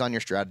depends on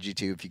your strategy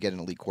too. If you get an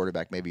elite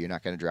quarterback, maybe you're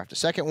not going to draft a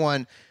second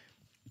one.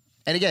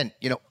 And again,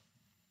 you know,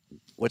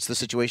 what's the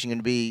situation going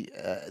to be?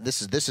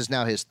 This is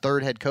now his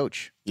 3rd head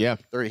coach. Yeah.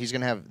 He's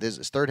going to have his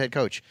 3rd head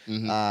coach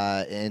in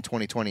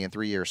 2020 in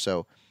 3 years.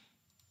 So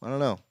I don't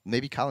know.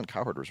 Maybe Colin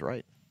Cowherd was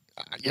right.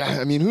 Yeah,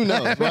 I mean, who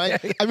knows,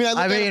 right?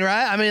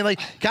 Like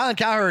Colin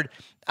Cowherd,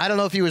 I don't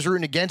know if he was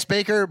rooting against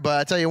Baker, but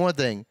I tell you one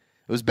thing: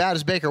 as bad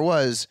as Baker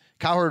was,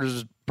 Cowherd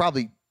was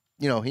probably,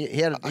 you know, he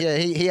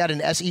had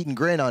an S-eaten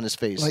grin on his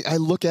face. Like, I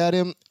look at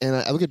him and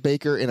I look at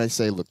Baker and I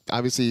say, look,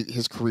 obviously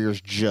his career is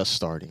just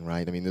starting,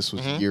 right? I mean, this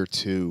was year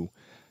 2,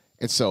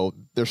 and so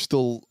there's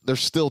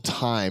still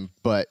time,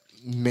 but.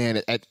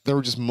 Man, there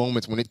were just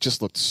moments when it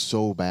just looked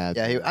so bad.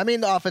 Yeah, I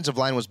mean, the offensive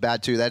line was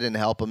bad too. That didn't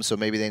help him, so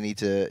maybe they need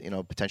to, you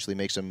know, potentially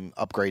make some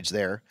upgrades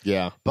there.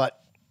 Yeah. But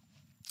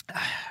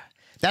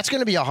that's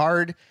going to be a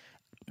hard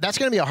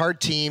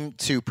team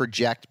to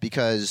project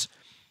because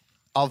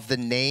of the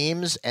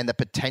names and the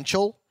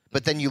potential,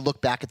 but then you look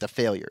back at the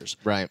failures.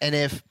 Right. And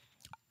if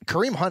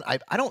Kareem Hunt,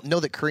 I don't know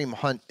that Kareem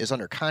Hunt is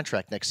under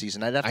contract next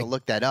season. I'd have to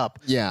look that up.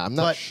 Yeah, I'm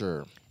not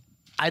sure.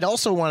 I'd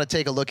also want to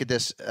take a look at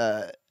this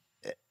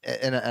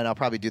and I'll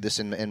probably do this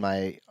in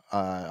my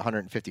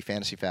 150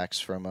 fantasy facts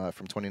from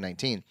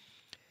 2019.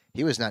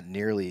 He was not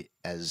nearly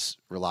as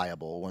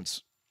reliable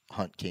once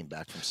Hunt came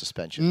back from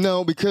suspension.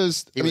 No,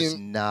 because he was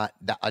not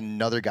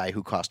another guy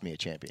who cost me a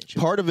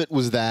championship. Part of it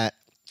was that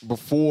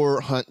before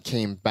Hunt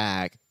came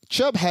back,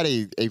 Chubb had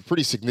a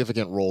pretty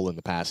significant role in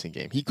the passing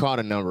game. He caught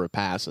a number of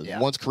passes. Yeah.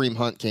 Once Kareem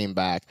Hunt came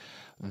back,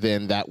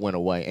 then that went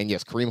away. And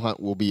yes, Kareem Hunt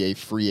will be a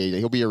free agent.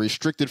 He'll be a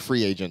restricted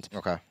free agent.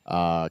 Okay.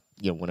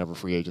 Whenever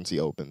free agency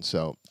opens.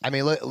 So I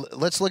mean,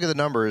 let's look at the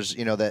numbers.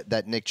 You know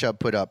that Nick Chubb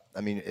put up.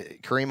 I mean,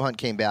 Kareem Hunt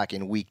came back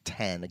in Week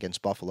 10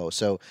 against Buffalo.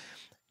 So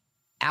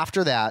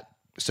after that,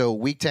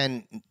 Week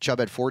 10, Chubb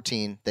had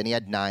 14. Then he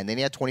had 9. Then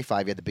he had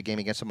 25. He had the big game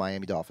against the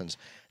Miami Dolphins.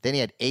 Then he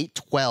had 8,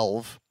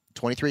 12,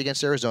 23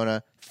 against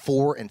Arizona,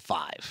 4 and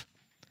 5.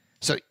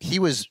 So he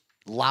was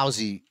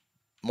lousy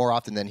more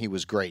often than he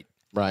was great.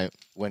 Right.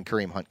 When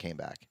Kareem Hunt came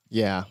back.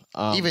 Yeah.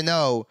 Even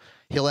though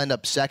he'll end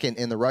up second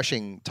in the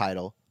rushing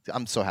title.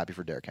 I'm so happy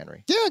for Derrick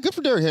Henry. Yeah, good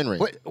for Derrick Henry.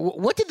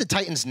 What did the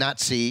Titans not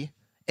see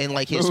in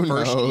like his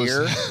first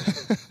year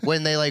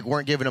when they like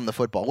weren't giving him the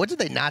football? What did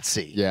they not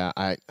see? Yeah,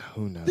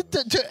 who knows?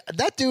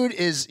 That dude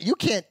is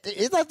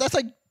that's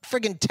like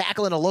friggin'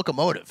 tackling a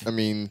locomotive. I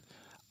mean,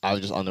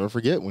 I'll never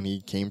forget when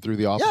he came through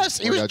the office. Yes,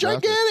 he was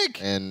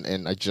gigantic.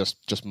 And I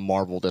just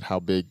marveled at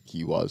how big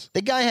he was.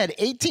 The guy had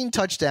 18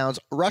 touchdowns,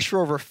 rushed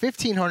for over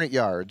 1,500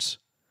 yards,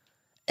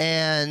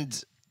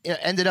 and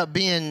ended up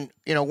being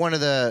one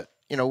of the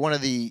one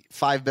of the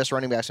 5 best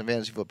running backs in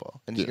fantasy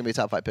football, and he's going to be a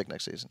top 5 pick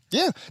next season.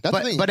 Yeah, that's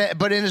the thing.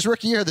 But in his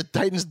rookie year, the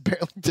Titans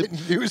barely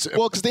didn't use him.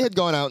 Well, because they had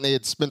gone out and they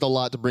had spent a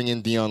lot to bring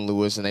in Dion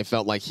Lewis, and they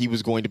felt like he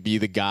was going to be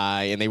the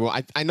guy. And they were,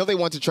 I know they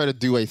wanted to try to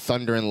do a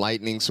thunder and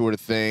lightning sort of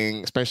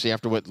thing, especially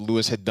after what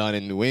Lewis had done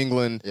in New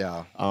England.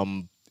 Yeah.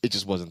 It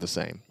just wasn't the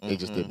same. It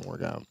just didn't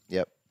work out.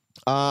 Yep.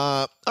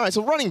 All right,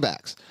 so running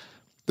backs.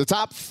 The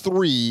top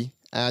 3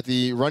 at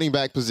the running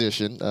back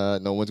position,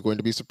 no one's going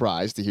to be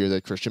surprised to hear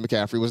that Christian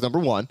McCaffrey was number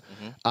 1.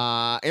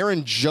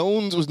 Aaron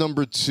Jones was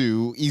number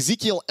 2.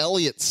 Ezekiel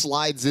Elliott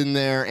slides in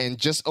there and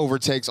just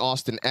overtakes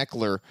Austin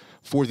Eckler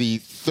for the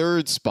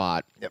 3rd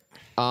spot. Yep.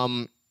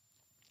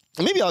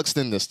 Maybe I'll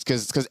extend this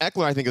because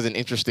Eckler, I think, is an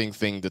interesting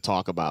thing to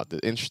talk about, the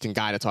interesting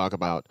guy to talk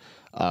about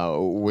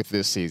with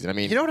this season. I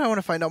mean, You know what I want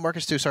to find out,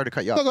 Marcus, too? Sorry to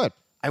cut you off. No, go ahead.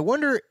 I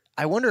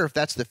wonder if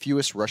that's the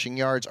fewest rushing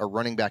yards a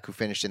running back who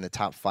finished in the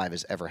top 5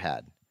 has ever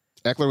had.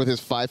 Eckler with his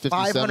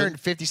 557.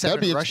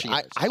 557 rushing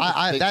yards.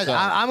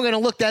 I'm going to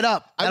look that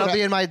up. That'll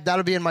be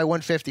in my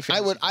 150.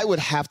 I would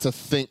have to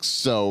think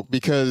so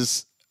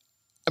because,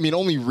 I mean,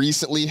 only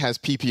recently has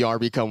PPR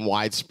become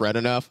widespread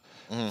enough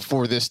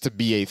for this to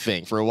be a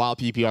thing. For a while,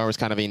 PPR was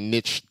kind of a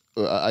niche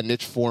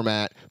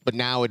format, but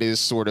now it is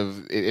sort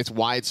of it's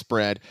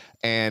widespread.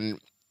 And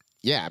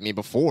yeah, I mean,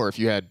 before if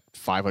you had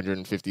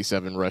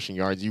 557 rushing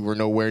yards, you were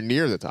nowhere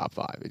near the top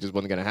 5. It just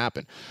wasn't going to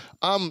happen.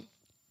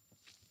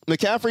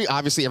 McCaffrey,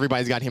 obviously,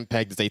 everybody's got him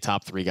pegged as a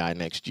top 3 guy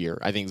next year.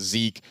 I think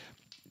Zeke,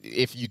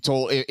 if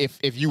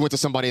you went to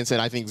somebody and said,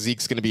 I think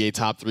Zeke's going to be a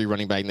top 3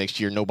 running back next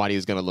year, nobody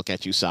is going to look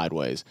at you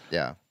sideways.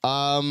 Yeah.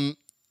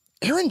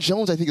 Aaron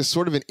Jones, I think, is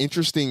sort of an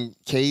interesting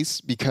case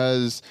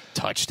because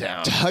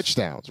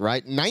touchdowns,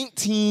 right?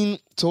 19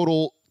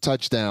 total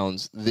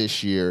touchdowns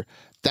this year.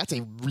 That's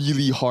a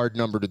really hard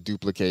number to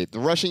duplicate. The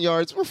rushing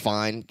yards were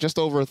fine, just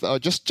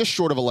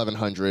short of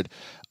 1,100.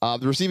 The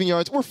receiving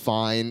yards were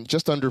fine,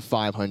 just under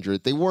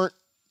 500. They weren't.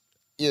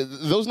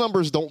 Those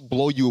numbers don't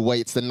blow you away.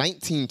 It's the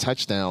 19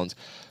 touchdowns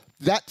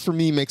that, for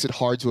me, makes it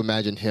hard to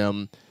imagine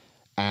him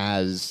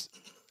as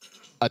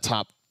a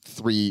top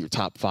 3 or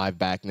top 5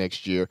 back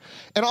next year.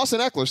 And Austin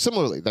Eckler,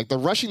 similarly, like the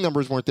rushing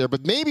numbers weren't there,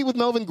 but maybe with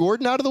Melvin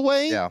Gordon out of the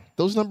way,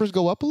 those numbers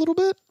go up a little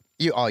bit.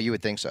 You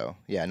would think so.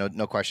 Yeah,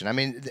 no question. I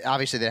mean,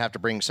 obviously they'd have to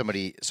bring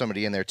somebody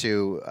in there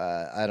too.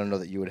 I don't know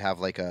that you would have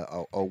like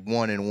a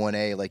 1 and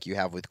 1A like you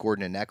have with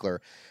Gordon and Eckler,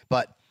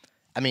 but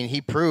I mean, he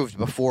proved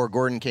before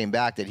Gordon came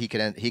back that he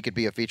could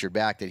be a featured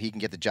back, that he can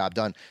get the job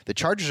done. The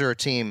Chargers are a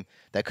team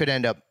that could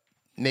end up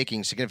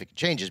making significant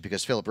changes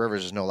because Phillip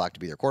Rivers is no lock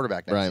to be their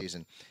quarterback next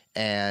season,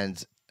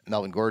 and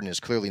Melvin Gordon is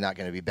clearly not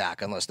going to be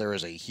back unless there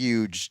is a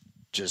huge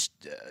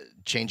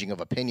changing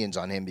of opinions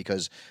on him,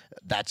 because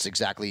that's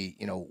exactly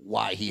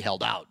why he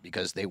held out,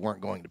 because they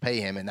weren't going to pay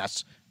him, and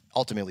that's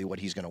ultimately what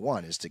he's going to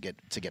want, is to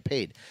get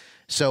paid.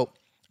 So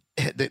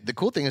the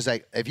cool thing is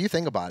that if you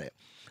think about it,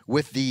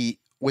 with the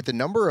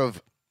number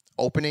of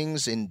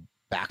openings in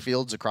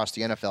backfields across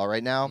the NFL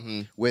right now,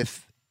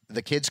 with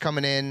the kids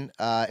coming in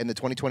the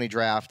 2020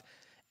 draft,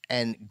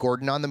 and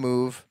Gordon on the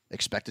move,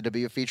 expected to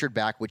be a featured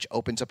back, which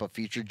opens up a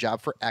featured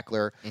job for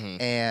Eckler,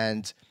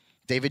 and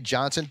David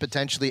Johnson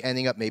potentially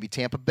ending up maybe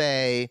Tampa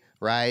Bay,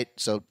 right?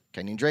 So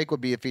Kenyon Drake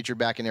would be a featured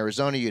back in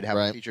Arizona. You'd have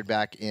a featured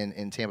back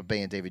in Tampa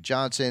Bay and David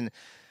Johnson.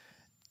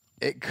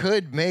 It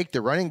could make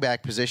the running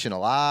back position a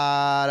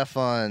lot of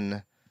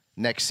fun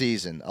next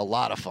season. A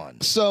lot of fun.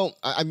 So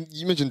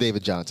you mentioned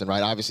David Johnson,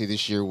 right? Obviously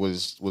this year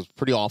was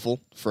pretty awful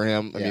for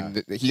him. I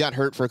mean, he got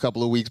hurt for a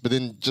couple of weeks, but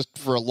then just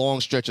for a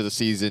long stretch of the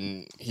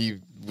season,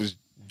 he was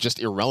just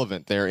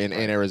irrelevant there in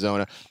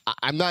Arizona.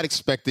 I'm not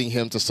expecting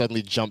him to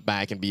suddenly jump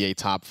back and be a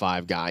top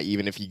 5 guy,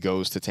 even if he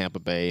goes to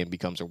Tampa Bay and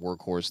becomes a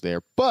workhorse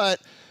there.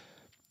 But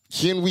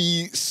can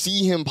we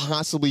see him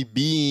possibly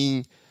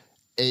being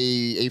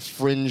a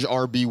fringe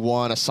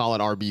RB1, a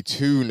solid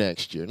RB2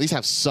 next year? At least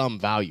have some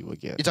value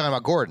again. You're talking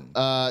about Gordon?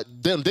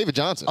 David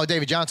Johnson. Oh,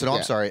 David Johnson. Oh,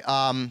 I'm sorry.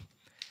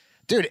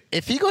 Dude,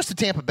 if he goes to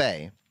Tampa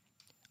Bay,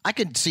 I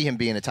could see him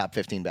being a top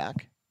 15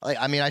 back.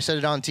 I mean, I said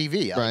it on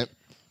TV. Right.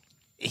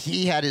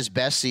 He had his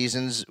best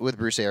seasons with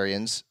Bruce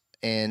Arians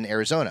in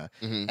Arizona.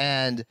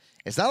 And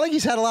it's not like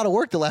he's had a lot of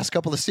work the last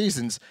couple of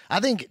seasons. I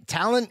think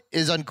talent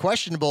is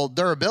unquestionable.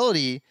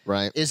 Durability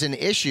is an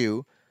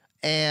issue.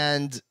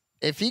 And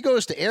if he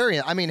goes to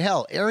Arians, I mean,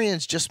 hell,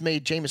 Arians just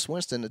made Jameis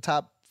Winston the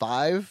top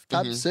 5,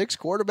 top 6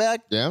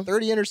 quarterback, 30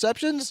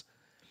 interceptions.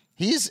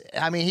 He's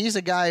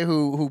a guy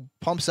who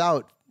pumps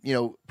out,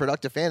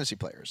 productive fantasy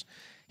players.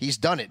 He's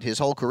done it his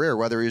whole career,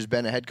 whether he's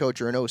been a head coach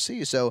or an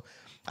OC. So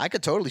I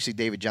could totally see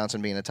David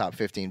Johnson being a top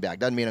 15 back.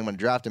 Doesn't mean I'm going to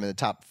draft him in the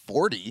top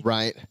 40.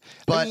 Right.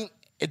 But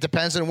it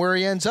depends on where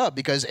he ends up,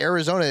 because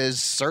Arizona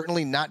is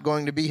certainly not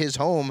going to be his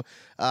home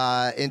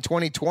in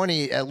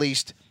 2020, at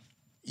least.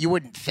 You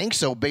wouldn't think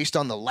so based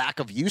on the lack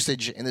of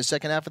usage in the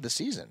second half of the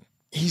season.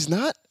 He's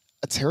not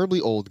a terribly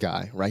old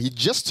guy, right? He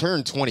just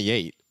turned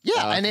 28.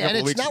 Yeah, and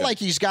it's not like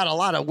he's got a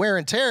lot of wear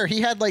and tear.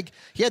 He had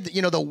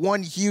the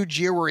one huge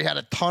year where he had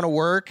a ton of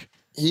work.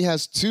 He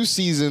has 2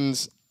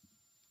 seasons.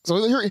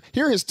 So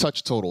here are his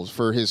touch totals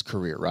for his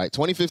career, right?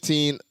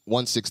 2015,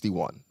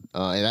 161.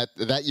 And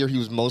that year, he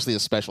was mostly a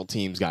special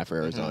teams guy for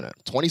Arizona.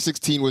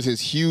 2016 was his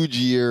huge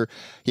year.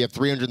 He had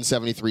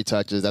 373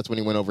 touches. That's when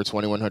he went over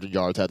 2,100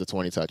 yards, had the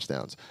 20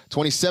 touchdowns.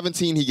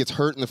 2017, he gets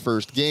hurt in the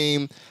first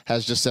game,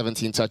 has just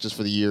 17 touches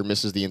for the year,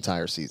 misses the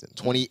entire season.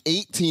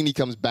 2018, he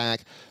comes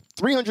back,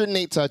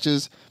 308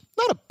 touches.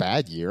 Not a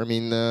bad year. I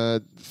mean,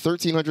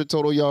 1,300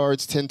 total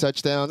yards, 10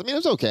 touchdowns. I mean, it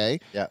was okay.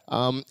 Yeah.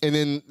 And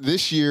then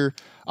this year,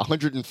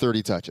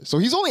 130 touches. So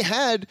he's only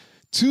had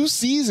 2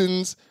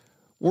 seasons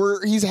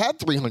where he's had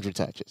 300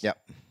 touches. Yep.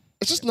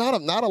 It's just not a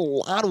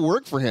lot of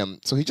work for him.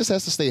 So he just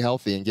has to stay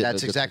healthy and get.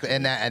 That's exactly,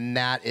 and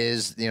that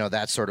is,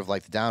 that's sort of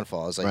like the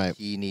downfall. Is like Right.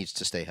 he needs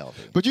to stay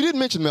healthy. But you didn't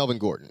mention Melvin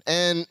Gordon,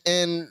 and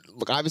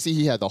look, obviously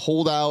he had the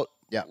holdout.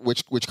 Yeah.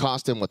 Which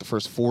cost him the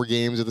first 4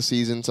 games of the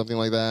season, something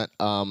like that.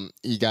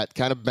 He got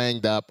kind of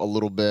banged up a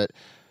little bit.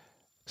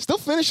 Still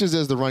finishes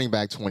as the running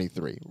back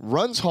 23.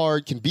 Runs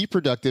hard, can be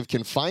productive,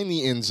 can find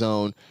the end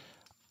zone.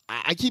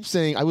 I keep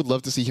saying I would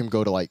love to see him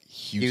go to like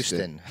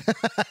Houston.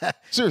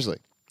 Seriously.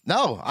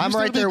 No, I'm Houston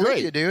right would be there with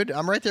great. you, dude.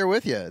 I'm right there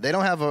with you. They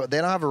don't have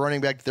a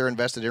running back that they're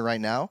invested in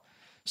right now.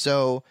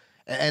 So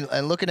and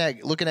looking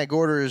at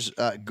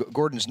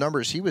Gordon's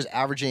numbers, he was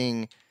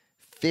averaging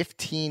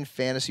 15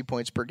 fantasy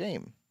points per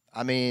game.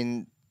 I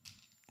mean,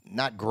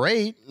 not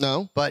great,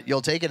 No. but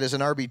you'll take it as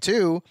an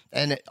RB2.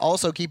 And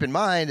also keep in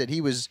mind that he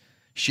was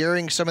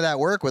sharing some of that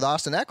work with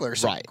Austin Eckler.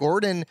 So Right.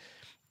 Gordon,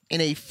 in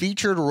a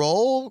featured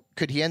role,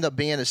 could he end up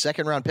being a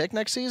second-round pick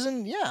next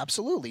season? Yeah,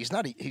 absolutely. He's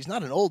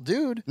not an old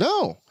dude.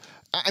 No.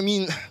 I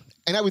mean,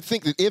 and I would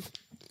think that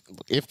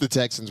if the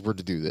Texans were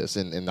to do this,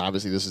 and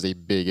obviously this is a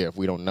big if,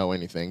 we don't know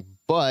anything,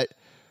 but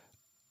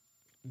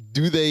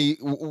do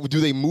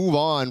they move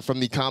on from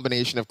the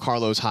combination of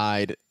Carlos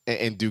Hyde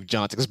and Duke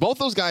Johnson? Because both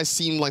those guys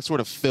seem like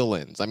sort of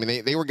fill-ins. I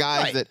mean, they were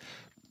guys Right. that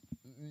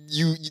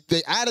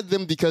they added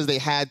them because they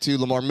had to.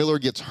 Lamar Miller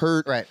gets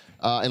hurt. Right.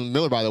 And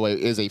Miller, by the way,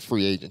 is a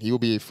free agent. He will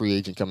be a free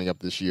agent coming up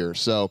this year.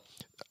 So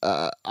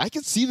I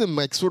could see them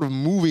like sort of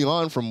moving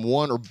on from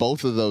one or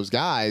both of those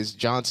guys,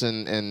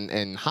 Johnson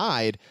and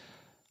Hyde,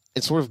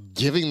 and sort of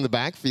giving the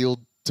backfield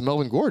to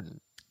Melvin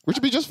Gordon, which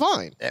would be just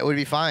fine. It would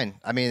be fine.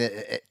 I mean,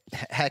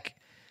 heck,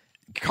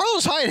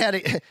 Carlos Hyde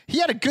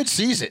had a good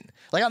season.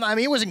 Like, I mean,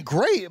 he wasn't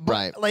great, but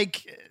Right.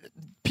 like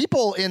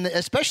people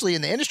especially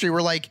in the industry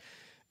were like,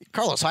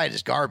 Carlos Hyde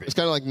is garbage. It's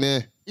kind of like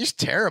meh. He's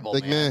terrible,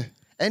 Like man. meh.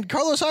 And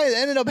Carlos Hyde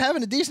ended up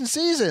having a decent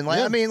season. Like,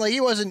 Yeah. I mean, like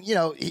he wasn't, he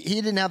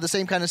didn't have the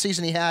same kind of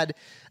season he had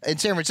in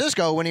San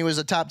Francisco when he was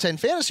a top 10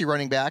 fantasy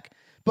running back,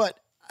 but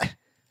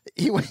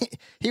he was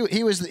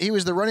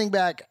the running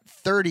back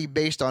 30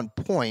 based on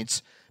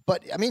points.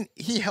 But I mean,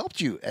 he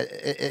helped you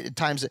at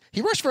times.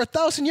 He rushed for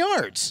 1,000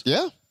 yards.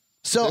 Yeah.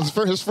 So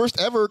His first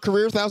ever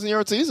career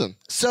 1,000-yard season.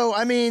 So,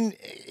 I mean,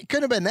 it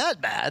couldn't have been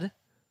that bad.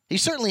 He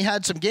certainly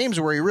had some games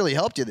where he really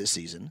helped you this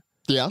season.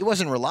 Yeah. He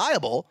wasn't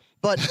reliable,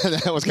 but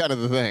That was kind of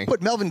the thing.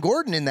 put Melvin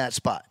Gordon in that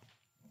spot.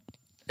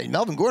 And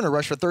Melvin Gordon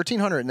rushed for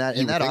 1,300 in that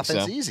You would think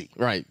offense so. easy.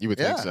 Right, you would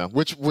think Yeah. so.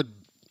 Which would,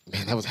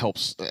 man, that would help.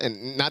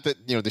 And not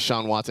that,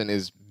 Deshaun Watson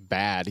is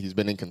bad. He's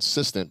been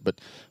inconsistent.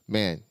 But,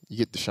 man, you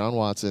get Deshaun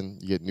Watson,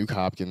 you get Nuke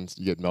Hopkins,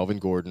 you get Melvin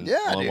Gordon Yeah,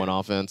 all in dude. one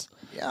offense.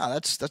 Yeah,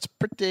 that's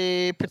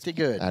pretty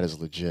good. That is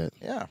legit.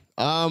 Yeah.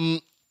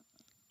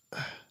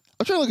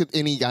 I'm trying to look at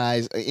any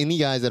guys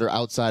that are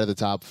outside of the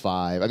top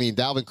 5. I mean,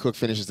 Dalvin Cook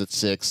finishes at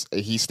 6.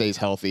 He stays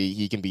healthy.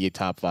 He can be a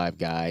top 5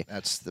 guy.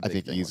 That's the I big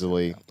think thing with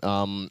easily.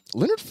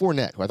 Leonard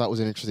Fournette, who I thought was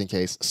an interesting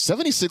case,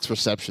 76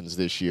 receptions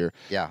this year.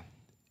 Yeah.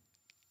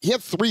 He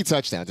had 3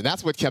 touchdowns, and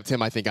that's what kept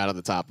him, I think, out of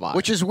the top 5.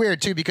 Which is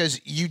weird, too,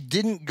 because you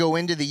didn't go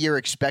into the year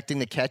expecting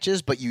the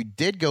catches, but you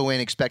did go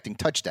in expecting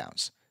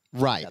touchdowns.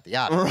 right, got the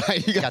opposite.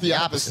 right, you got the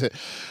opposite.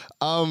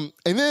 And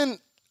then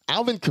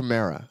Alvin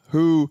Kamara,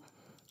 who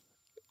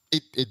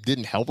it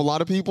didn't help a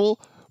lot of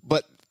people,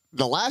 but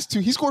the last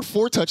 2, he scored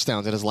 4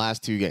 touchdowns in his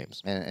last 2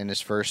 games. And in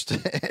his first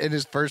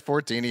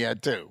 14, he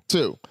had 2.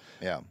 2.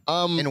 Yeah.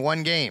 In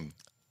one game.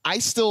 I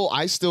still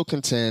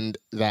contend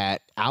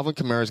that Alvin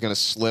Kamara is going to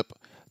slip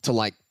to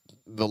like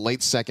the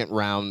late second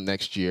round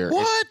next year.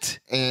 What?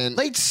 And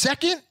Late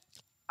second?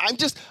 I'm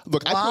just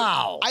look.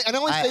 Wow. I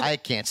only say I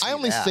can't see I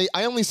only that. say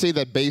I only say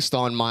that based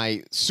on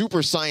my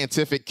super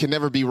scientific can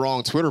never be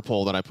wrong Twitter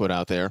poll that I put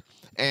out there,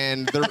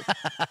 and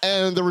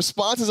the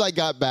responses I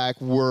got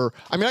back were.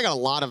 I mean, I got a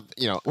lot of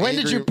When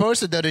did you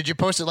post it, though? Did you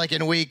post it like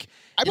in week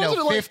I posted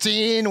it, like-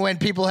 15 when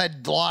people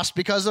had lost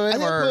because of it?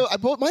 I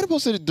might have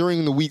posted it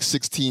during the week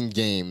 16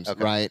 games,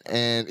 right?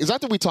 And it's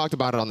after we talked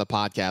about it on the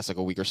podcast like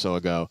a week or so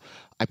ago.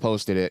 I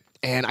posted it,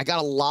 and I got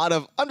a lot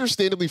of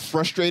understandably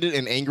frustrated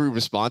and angry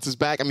responses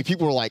back. I mean,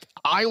 people were like,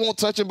 I won't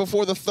touch him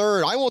before the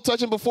 3rd. I won't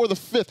touch him before the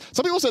 5th.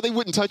 Some people said they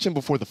wouldn't touch him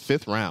before the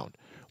 5th round,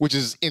 which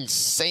is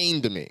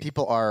insane to me.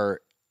 People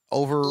are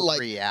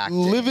overreacting.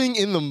 Living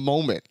in the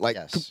moment,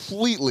 Yes.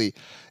 completely.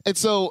 And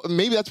so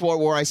maybe that's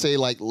where I say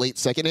like late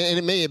second, and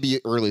it may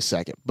be early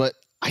second, but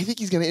I think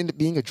he's going to end up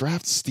being a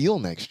draft steal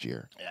next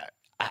year.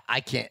 Yeah.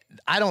 I can't.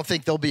 I don't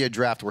think there'll be a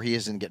draft where he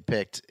doesn't get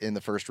picked in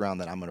the first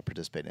round that I'm going to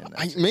participate in.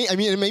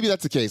 Maybe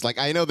that's the case. Like,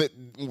 I know that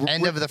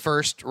End of the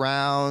first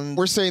round.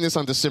 we're saying this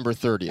on December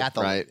 30th, at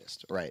the right?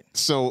 latest, right?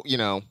 So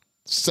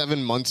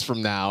 7 months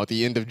from now, at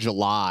the end of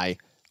July,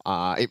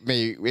 it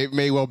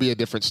may well be a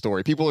different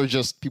story. People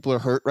are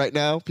hurt right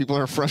now. People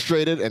are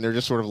frustrated, and they're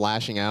just sort of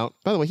lashing out.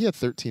 By the way, he had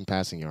 13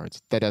 passing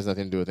yards. That has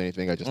nothing to do with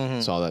anything. I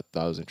just saw that.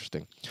 That was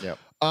interesting. Yep.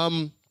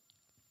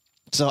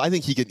 So I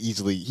think he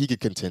could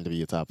contend to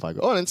be a top 5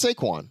 guy. Oh, and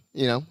Saquon,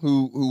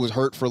 who was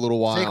hurt for a little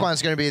while.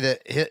 Saquon's going to be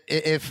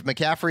if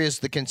McCaffrey is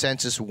the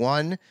consensus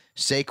 1,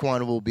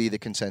 Saquon will be the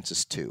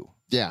consensus 2.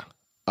 Yeah.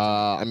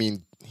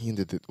 He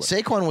ended it.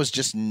 Saquon was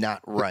just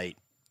not right.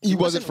 He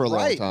wasn't for a long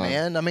right,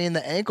 time. man.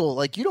 The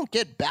ankle, you don't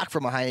get back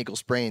from a high ankle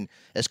sprain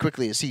as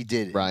quickly as he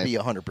did. Right. Be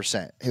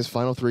 100%. His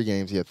final 3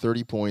 games, he had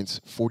 30 points,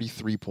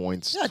 43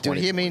 points. Yeah, dude.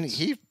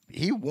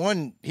 He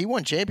won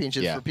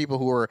championships for people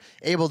who were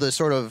able to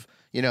sort of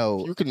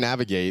You could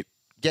navigate.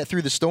 get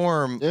through the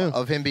storm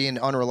of him being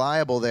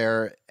unreliable.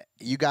 There,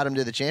 you got him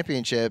to the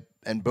championship,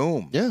 and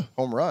boom,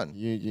 home run.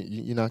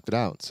 You knocked it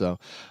out. So,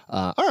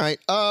 all right,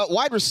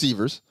 wide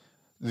receivers,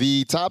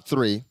 the top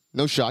 3,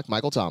 no shock,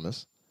 Michael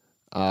Thomas.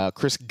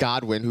 Chris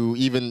Godwin, who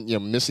even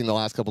missing the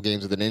last couple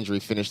games with an injury,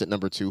 finished at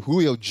number 2.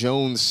 Julio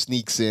Jones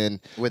sneaks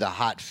in with a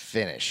hot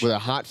finish.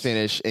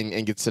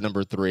 And gets to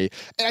number 3.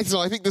 And so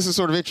I think this is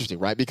sort of interesting,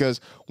 right?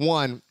 Because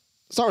one,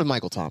 start with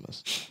Michael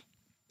Thomas.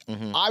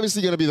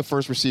 Obviously going to be the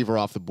first receiver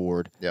off the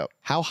board. Yep.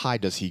 How high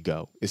does he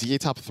go? Is he a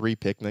top 3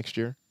 pick next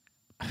year?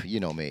 You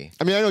know me.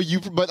 I know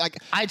you, but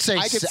I'd say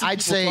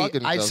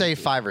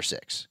 5 or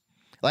 6.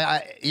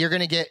 You're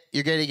gonna get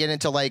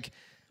into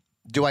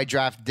do I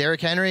draft Derrick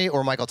Henry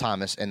or Michael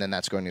Thomas, and then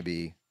that's going to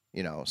be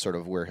sort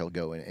of where he'll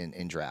go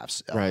in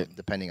drafts, right?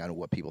 Depending on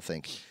what people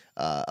think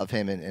of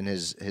him and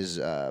his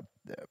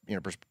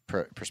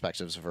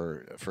perspectives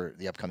for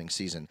the upcoming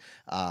season.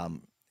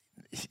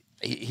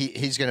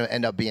 He's going to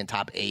end up being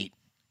top 8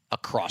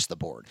 across the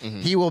board.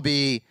 He will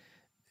be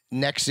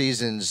next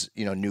season's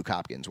Nuke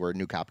Hopkins, where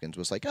Nuke Hopkins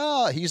was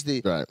he's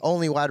the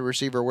only wide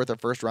receiver worth a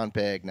first round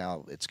pick.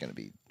 Now it's going to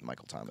be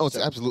Michael Thomas. Oh, it's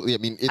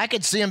absolutely. I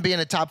could see him being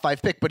a top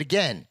 5 pick, but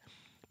again,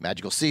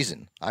 magical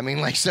season.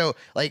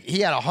 He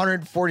had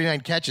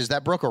 149 catches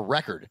that broke a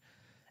record,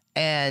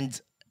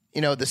 and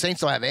the Saints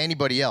don't have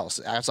anybody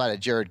else outside of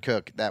Jared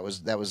Cook that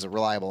was a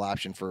reliable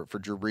option for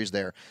Drew Brees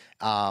there.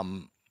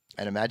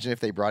 And imagine if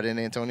they brought in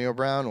Antonio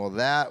Brown. Well,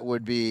 that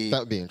would be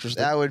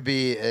interesting. That would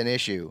be an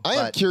issue. I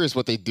am curious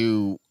what they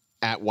do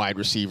at wide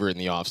receiver in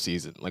the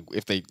offseason.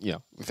 If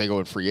they go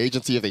in free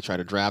agency, if they try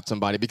to draft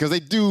somebody, because they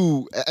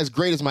do, as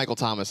great as Michael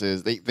Thomas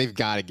is, they've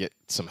got to get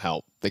some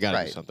help. They got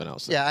to do something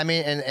else. Yeah,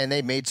 and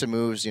they made some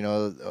moves,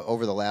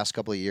 over the last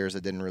couple of years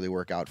that didn't really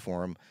work out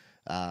for them.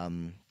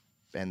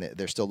 And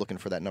they're still looking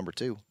for that number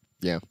 2.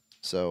 Yeah.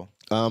 So,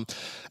 and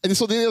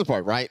so the other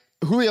part, right?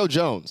 Julio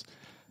Jones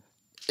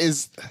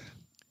is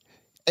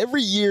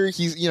every year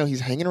he's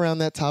hanging around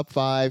that top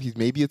 5. He's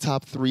maybe a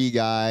top 3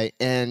 guy,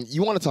 and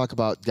you want to talk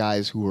about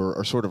guys who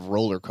are sort of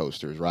roller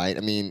coasters, right?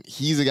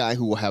 He's a guy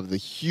who will have the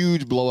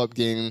huge blow up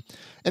game,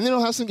 and then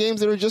he'll have some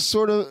games that are just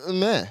sort of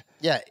meh.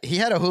 Yeah, he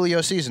had a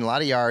Julio season, a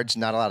lot of yards,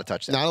 not a lot of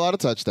touchdowns. Not a lot of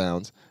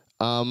touchdowns.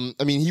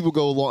 He will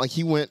go along.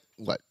 He went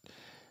what?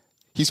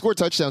 He scored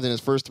touchdowns in his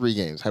first 3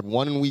 games. Had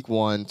 1 in week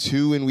 1,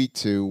 2 in week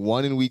 2,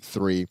 1 in week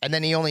 3. And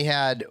then he only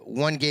had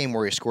 1 game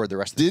where he scored the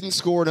rest of the Didn't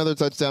score another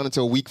touchdown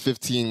until week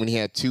 15 when he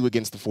had 2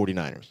 against the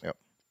 49ers. Yep.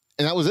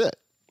 And that was it.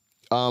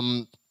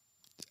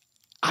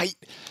 I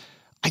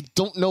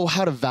don't know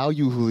how to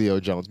value Julio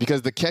Jones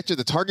because the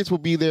targets will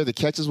be there, the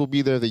catches will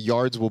be there, the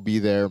yards will be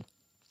there.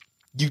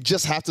 You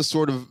just have to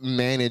sort of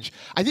manage.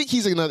 I think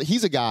he's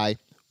a guy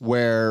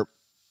where,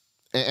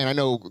 and I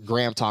know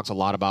Graham talks a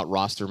lot about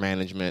roster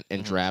management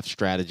and draft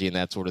strategy and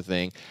that sort of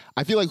thing.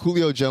 I feel like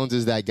Julio Jones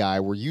is that guy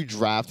where you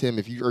draft him,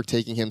 if you are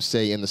taking him,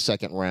 say, in the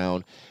 2nd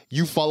round,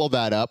 you follow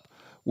that up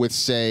with,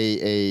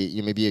 say,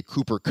 maybe a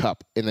Cooper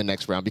Kupp in the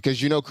next round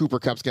because Cooper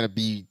Kupp's going to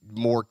be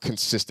more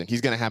consistent. He's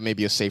going to have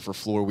maybe a safer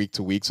floor week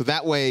to week. So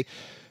that way,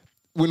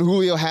 when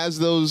Julio has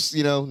those,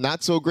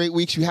 not so great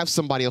weeks, you have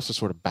somebody else to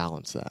sort of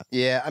balance that.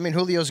 Yeah,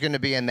 Julio's going to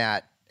be in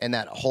that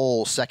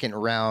whole 2nd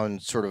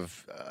round sort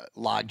of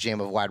log jam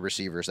of wide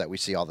receivers that we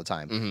see all the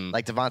time.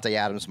 Like Devontae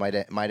Adams might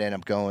end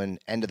up going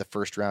end of the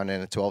 1st round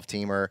in a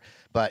 12-teamer,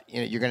 but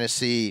you're going to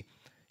see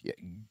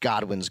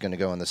Godwin's going to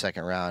go in the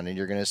 2nd round, and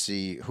you're going to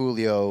see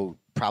Julio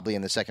probably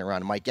in the 2nd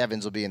round. Mike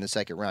Evans will be in the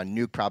 2nd round.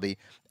 Nuke probably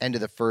end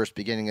of the 1st,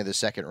 beginning of the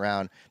 2nd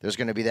round. There's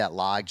going to be that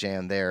log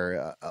jam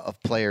there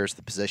of players,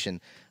 the position.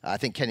 I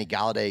think Kenny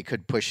Galladay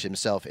could push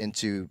himself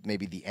into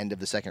maybe the end of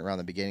the 2nd round,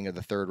 the beginning of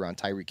the 3rd round.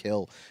 Tyreek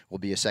Hill will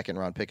be a 2nd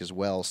round pick as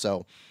well.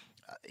 So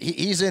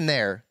he's in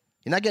there.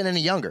 He's not getting any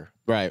younger.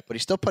 Right. But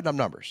he's still putting up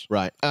numbers.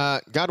 Right.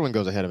 Godwin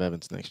goes ahead of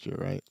Evans next year,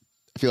 right?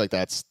 I feel like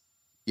that's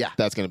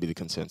going to be the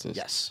consensus.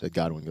 Yes. That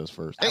Godwin goes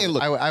first.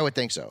 I would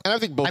think so. And I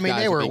think both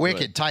guys they were wicked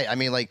good. tight.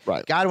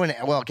 Right. Godwin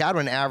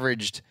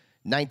averaged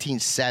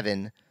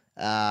 19.7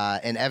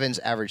 and Evans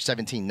averaged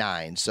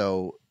 17.9.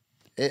 So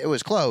it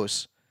was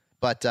close,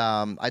 But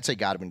I'd say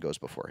Godwin goes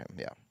before him.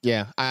 Yeah.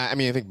 Yeah. I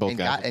mean, I think both And,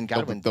 guys.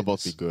 Godwin they'll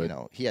both be did, good. You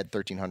know, he had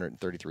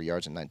 1,333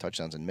 yards and 9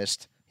 touchdowns and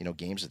missed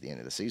games at the end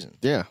of the season.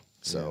 Yeah.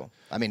 So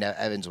I mean,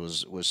 Evans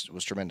was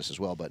tremendous as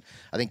well, but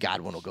I think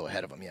Godwin will go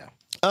ahead of him. Yeah.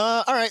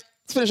 All right.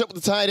 Let's finish up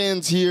with the tight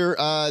ends here.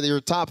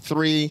 Your top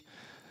three: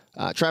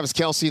 Travis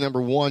Kelce,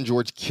 number 1;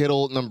 George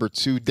Kittle, number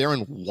 2;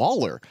 Darren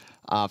Waller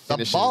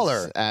finishes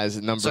baller.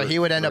 as number. So he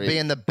would end up 3.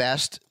 being the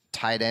best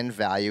tight end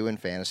value in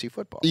fantasy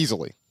football.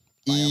 Easily,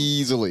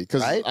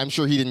 because Right? I'm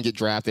sure he didn't get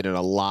drafted in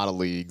a lot of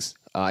leagues,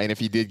 and if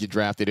he did get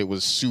drafted, it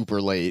was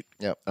super late,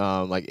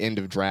 like end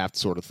of draft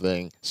sort of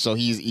thing. So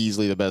he's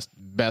easily the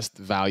best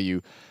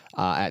value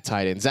at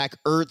tight end. Zach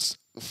Ertz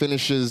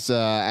finishes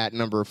at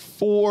number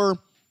 4.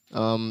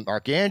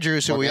 Mark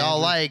Andrews, who we all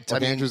liked.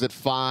 Mark Andrews at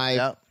 5.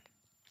 Yep.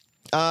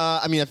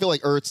 I mean, I feel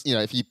like Ertz,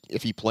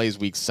 if he plays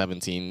week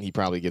 17, he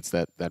probably gets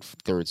that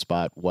third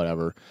spot,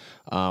 whatever.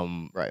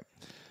 Right.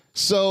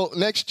 So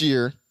next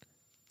year,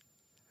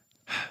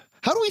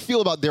 how do we feel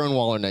about Darren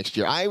Waller next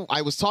year?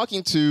 I was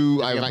talking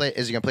to.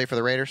 Is he gonna play for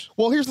the Raiders?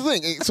 Well, here's the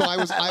thing. So I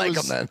was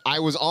I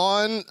was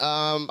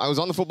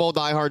on the Football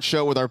Die Hard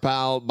show with our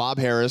pal Bob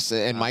Harris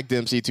and Mike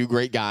Dempsey, 2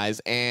 great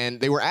guys, and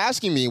they were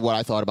asking me what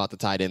I thought about the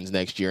tight ends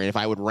next year and if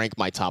I would rank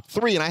my top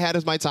 3. And I had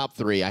as my top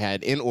 3. I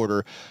had in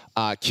order: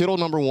 Kittle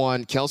number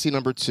 1, Kelce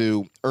number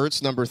 2,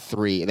 Ertz number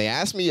 3. And they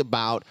asked me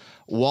about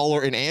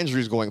Waller and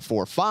Andrews going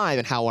 4, 5,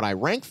 and how would I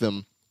rank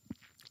them.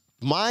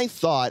 My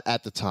thought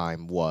at the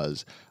time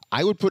was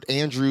I would put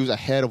Andrews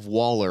ahead of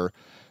Waller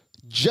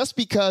just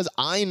because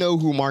I know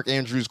who Mark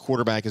Andrews'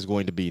 quarterback is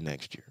going to be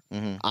next year.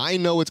 Mm-hmm. I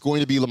know it's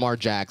going to be Lamar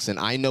Jackson.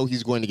 I know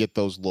he's going to get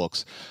those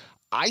looks.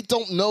 I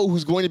don't know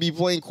who's going to be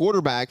playing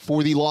quarterback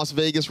for the Las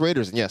Vegas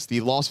Raiders. And yes,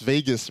 the Las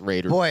Vegas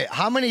Raiders. Boy,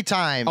 how many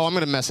times? Oh, I'm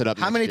going to mess it up.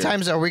 How many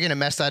times are we going to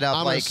mess that up?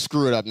 I'm going to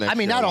screw it up next year. I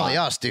mean, not only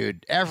us,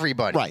 dude.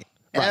 Everybody. Right.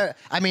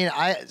 I mean,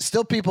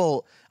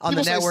 people on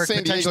the network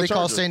potentially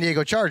call San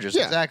Diego Chargers.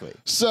 Yeah. Exactly.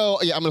 So,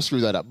 yeah, I'm going to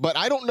screw that up. But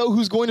I don't know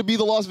who's going to be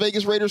the Las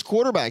Vegas Raiders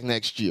quarterback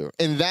next year.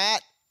 And that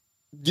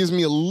gives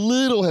me a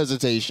little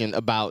hesitation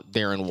about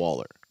Darren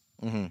Waller.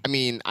 Mm-hmm. I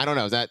mean, I don't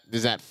know.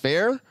 Is that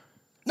fair?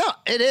 No,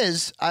 it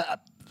is.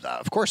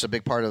 Of course, a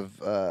big part of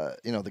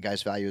the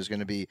guy's value is going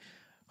to be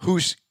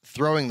who's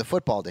throwing the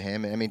football to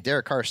him. And I mean,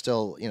 Derek Carr is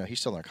still, he's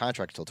still under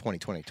contract until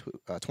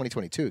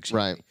 2022.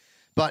 Excuse me.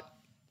 But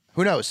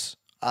who knows?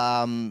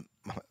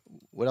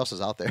 What else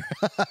is out there?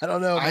 I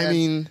don't know,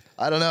 man.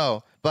 I don't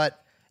know.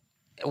 But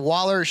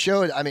Waller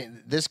showed,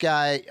 this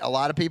guy, a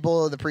lot of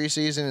people in the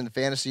preseason in the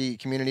fantasy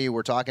community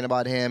were talking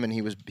about him, and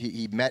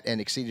he met and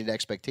exceeded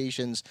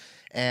expectations.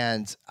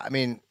 And,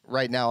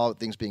 right now, all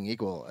things being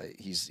equal,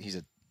 he's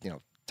a,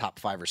 top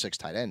 5 or 6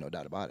 tight end, no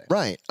doubt about it.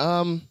 Right.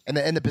 And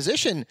the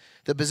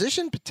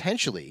position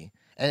potentially,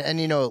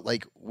 and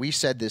like we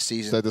said this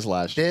season,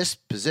 this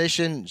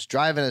position is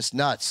driving us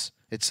nuts.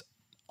 It's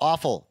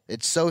awful.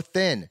 It's so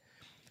thin.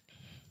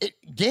 It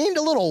gained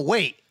a little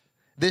weight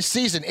this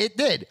season. It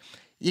did.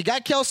 You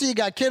got Kelce, you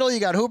got Kittle, you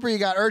got Hooper, you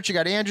got Ertz, you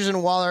got Andrews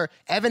and Waller.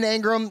 Evan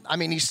Engram,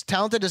 he's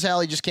talented as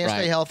hell. He just can't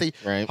stay healthy.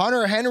 Right.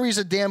 Hunter Henry's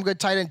a damn good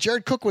tight end.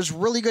 Jared Cook was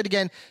really good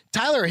again.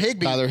 Tyler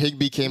Higbee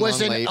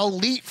was an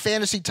elite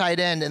fantasy tight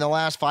end in the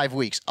last 5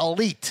 weeks.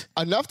 Elite.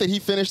 Enough that he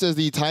finished as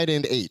the tight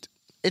end 8.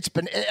 It's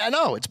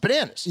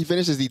bananas. He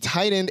finished as the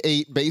tight end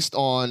 8 based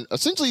on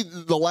essentially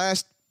the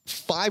last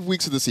 5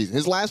 weeks of the season.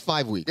 His last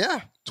 5 weeks.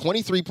 Yeah.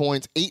 23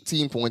 points,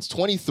 18 points,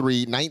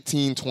 23,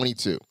 19,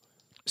 22.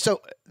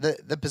 So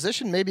the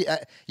position maybe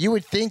you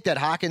would think that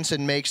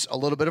Hawkinson makes a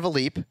little bit of a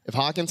leap. If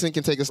Hawkinson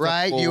can take a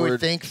step forward. You would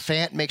think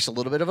Fant makes a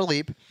little bit of a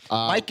leap.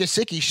 Mike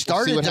Gesicki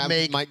started to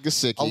make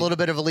a little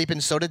bit of a leap,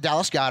 and so did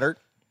Dallas Goedert.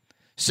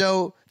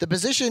 So the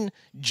position,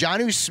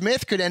 Jonnu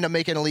Smith could end up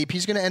making a leap.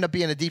 He's going to end up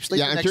being a deep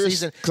sleeper next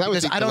season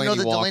because I don't know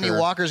that Delaney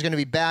Walker is going to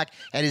be back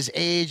at his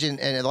age. And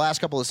the last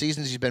couple of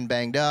seasons, he's been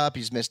banged up.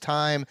 He's missed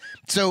time.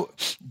 So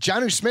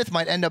Jonnu Smith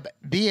might end up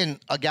being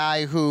a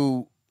guy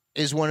who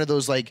is one of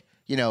those,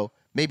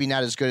 maybe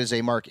not as good as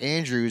a Mark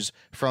Andrews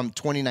from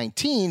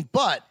 2019,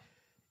 but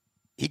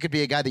he could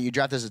be a guy that you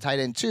draft as a tight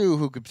end too,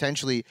 who could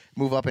potentially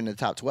move up into the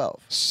top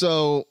 12.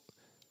 So,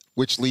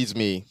 which leads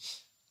me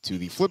to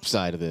the flip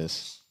side of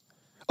this.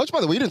 Which, by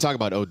the way, we didn't talk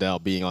about Odell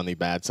being on the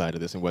bad side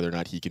of this and whether or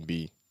not he can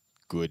be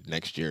good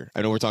next year.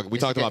 I know we talked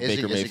about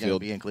Baker Mayfield. Is he going to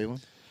be in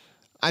Cleveland?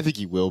 I think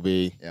he will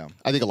be. Yeah.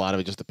 I think a lot of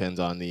it just depends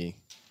on the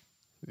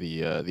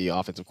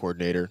offensive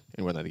coordinator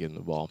and whether or not they get him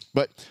the ball.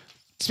 But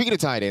speaking of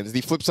tight ends,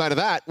 the flip side of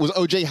that was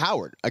O.J.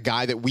 Howard, a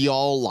guy that we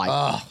all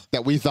liked,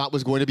 that we thought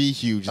was going to be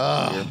huge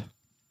this year,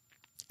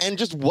 and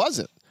just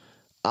wasn't.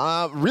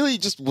 Really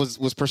just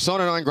was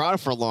persona non grata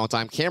for a long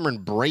time.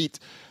 Cameron Brate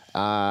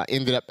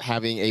ended up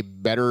having a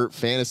better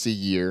fantasy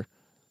year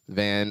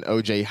than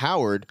O.J.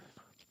 Howard.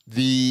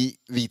 The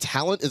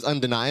talent is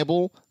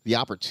undeniable. The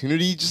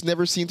opportunity just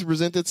never seemed to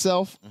present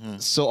itself. Mm-hmm.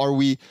 So are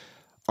we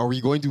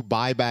going to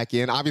buy back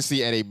in?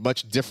 Obviously at a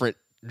much different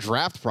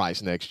draft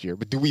price next year,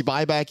 but do we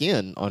buy back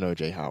in on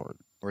O.J. Howard?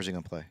 Where's he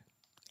going to play?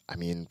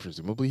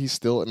 Presumably he's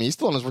still on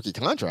his rookie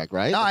contract,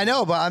 right? No, I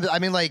know, but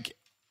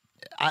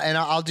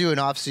I'll do an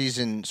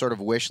off-season sort of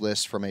wish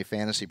list from a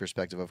fantasy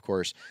perspective, of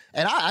course.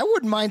 And I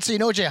wouldn't mind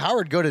seeing O.J.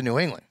 Howard go to New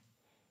England.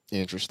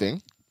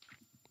 Interesting.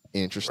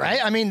 Right?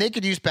 I mean, they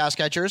could use pass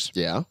catchers.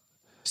 Yeah.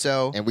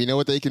 So, and we know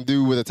what they can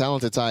do with a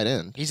talented tight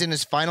end. He's in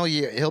his final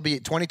year.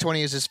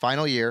 2020 is his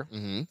final year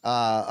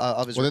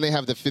of his. Well, then they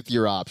have the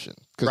 5th-year option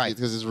right?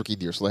 Because his rookie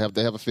year, so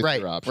they have a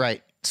 5th-year option.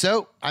 Right.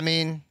 So, I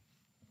mean,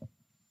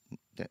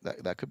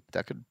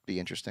 that could be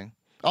interesting.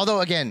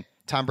 Although, again,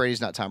 Tom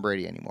Brady's not Tom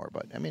Brady anymore.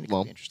 But I mean, it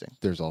could be interesting.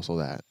 There's also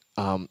that.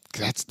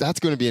 That's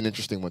going to be an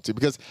interesting one too,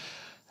 because,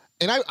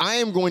 and I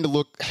am going to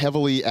look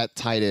heavily at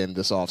tight end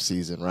this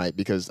offseason, right?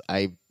 Because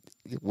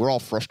we're all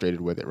frustrated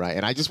with it, right?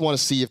 And I just want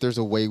to see if there's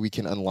a way we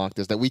can unlock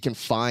this, that we can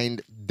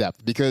find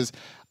depth. Because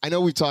I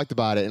know we've talked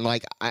about it, and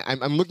like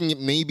I'm looking at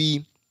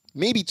maybe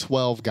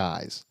 12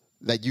 guys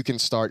that you can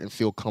start and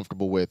feel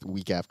comfortable with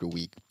week after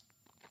week.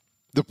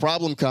 The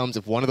problem comes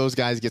if one of those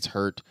guys gets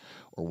hurt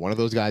or one of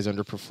those guys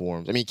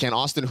underperforms. I mean, can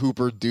Austin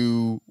Hooper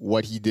do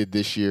what he did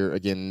this year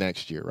again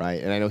next year,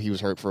 right? And I know he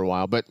was hurt for a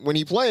while, but when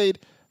he played,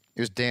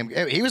 he was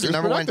He was the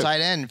number one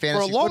tight end in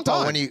fantasy for a long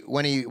football time.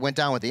 when he went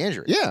down with the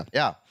injury.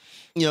 Yeah.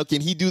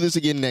 Can he do this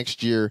again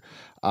next year,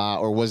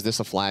 or was this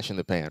a flash in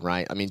the pan,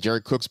 right? I mean,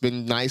 Jared Cook's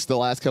been nice the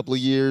last couple of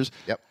years.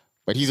 Yep.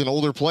 But he's an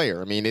older player.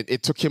 I mean,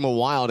 it took him a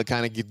while to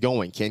kind of get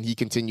going. Can he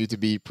continue to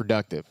be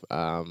productive?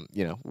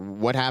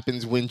 What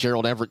happens when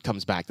Gerald Everett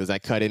comes back? Does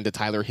that cut into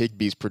Tyler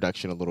Higbee's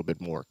production a little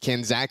bit more?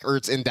 Can Zach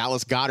Ertz and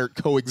Dallas Goedert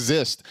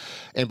coexist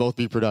and both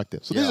be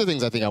productive? So these are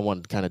things I think I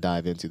wanted to kind of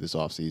dive into this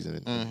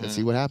offseason and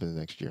see what happens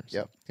next year.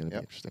 So it's going to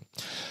be interesting.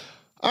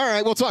 All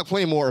right, we'll talk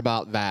plenty more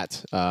about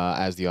that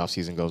as the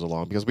offseason goes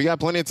along, because we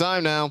got plenty of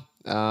time now,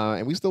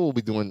 and we still will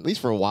be doing, at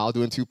least for a while,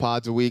 doing 2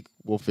 pods a week.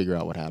 We'll figure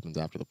out what happens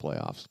after the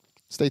playoffs.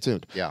 Stay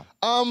tuned. Yeah.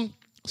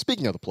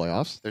 Speaking of the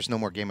playoffs, there's no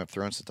more Game of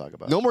Thrones to talk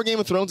about. No more Game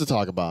of Thrones to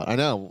talk about. I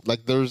know.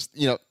 Like, there's,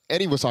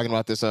 Eddie was talking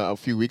about this a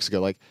few weeks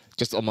ago, like,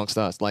 just amongst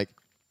us. Like,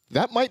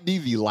 that might be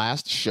the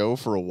last show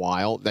for a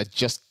while that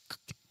just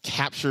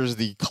captures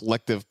the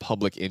collective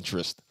public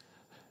interest.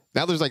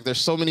 Now there's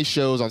so many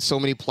shows on so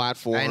many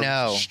platforms. I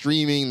know.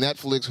 Streaming,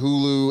 Netflix,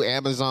 Hulu,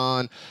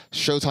 Amazon,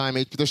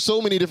 Showtime. There's so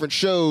many different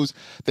shows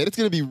that it's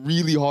going to be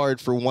really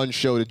hard for one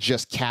show to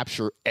just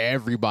capture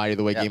everybody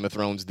the way Game of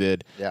Thrones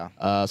did. Yeah.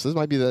 So this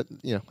might be that,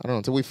 I don't know,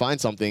 until we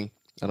find something.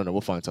 I don't know. We'll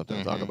find something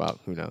to talk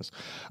about. Who knows?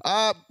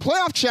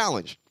 Playoff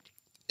challenge.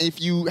 If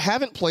you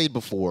haven't played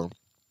before,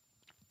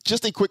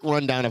 just a quick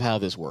rundown of how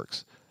this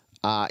works.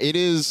 It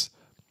is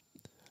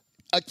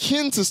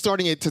akin to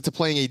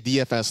playing a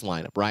DFS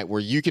lineup, right? Where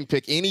you can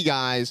pick any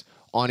guys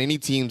on any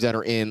teams that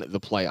are in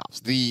the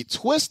playoffs. The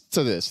twist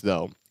to this,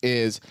 though,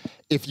 is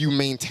if you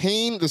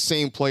maintain the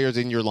same players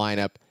in your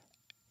lineup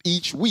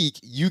each week,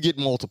 you get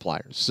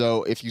multipliers.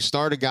 So if you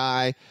start a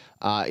guy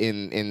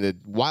in the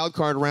wild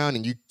card round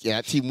and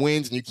that team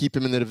wins and you keep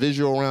him in the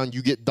divisional round,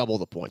 you get double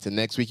the points. And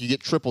next week you get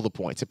triple the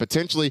points, and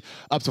potentially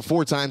up to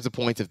 4 times the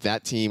points if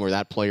that team or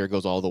that player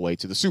goes all the way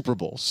to the Super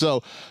Bowl.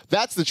 So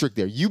that's the trick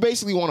there. You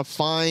basically want to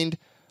find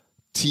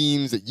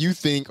teams that you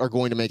think are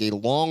going to make a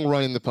long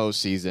run in the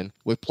postseason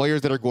with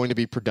players that are going to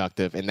be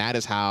productive, and that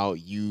is how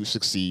you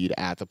succeed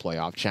at the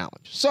playoff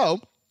challenge.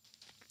 So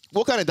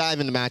we'll kind of dive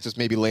into matches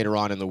maybe later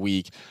on in the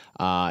week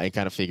and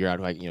kind of figure out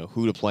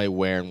who to play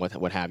where and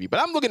what have you. But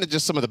I'm looking at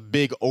just some of the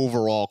big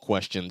overall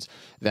questions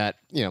that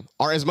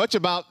are as much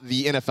about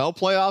the NFL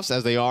playoffs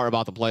as they are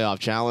about the playoff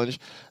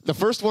challenge. The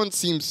first one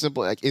seems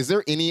simple. Like, is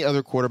there any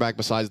other quarterback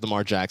besides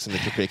Lamar Jackson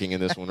that you're picking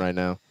in this one right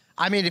now?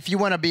 I mean, if you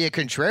want to be a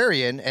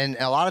contrarian, and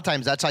a lot of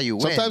times that's how you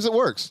win. Sometimes it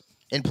works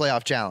in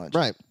playoff challenge,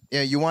 right?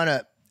 You want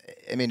to.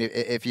 I mean,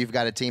 if you've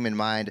got a team in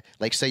mind,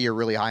 like say you're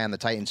really high on the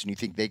Titans and you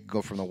think they can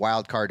go from the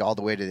wild card all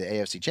the way to the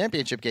AFC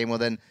Championship game, well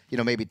then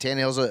maybe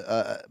Tannehill's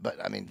but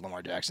I mean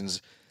Lamar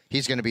Jackson's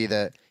he's going to be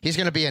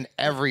in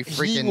every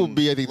freaking he will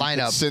be, I think,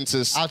 lineup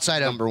consensus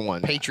outside of number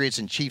one Patriots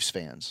and Chiefs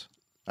fans.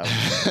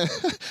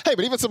 Hey,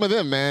 but even some of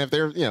them, man,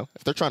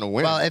 if they're trying to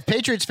win. Well, if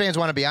Patriots fans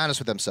want to be honest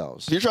with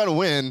themselves, if you're trying to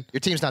win, your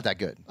team's not that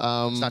good.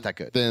 It's not that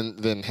good.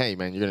 Then hey,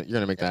 man, you're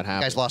gonna make that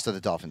happen. You guys lost to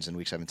the Dolphins in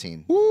Week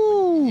 17.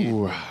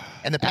 Ooh.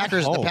 And the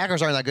Packers aren't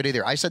that good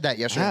either. I said that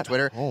yesterday on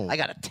Twitter. I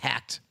got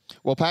attacked.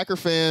 Well, Packer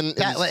fan,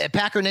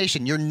 Packer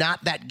Nation, you're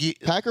not that.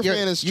 Packer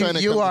fan is trying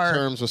to come to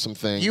terms with some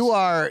things. You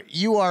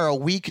are a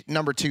weak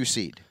number 2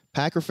 seed.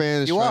 Packer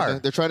fans,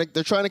 they're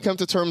trying to come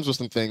to terms with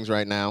some things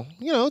right now.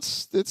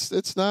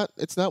 It's not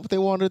what they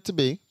wanted it to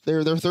be.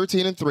 They're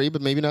 13-3,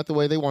 but maybe not the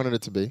way they wanted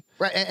it to be.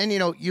 Right, and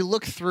you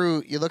look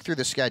through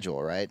the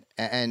schedule, right?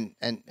 And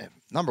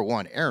number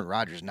one, Aaron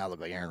Rodgers does not look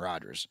like Aaron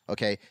Rodgers.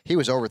 Okay, he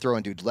was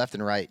overthrowing dudes left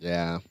and right.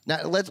 Yeah.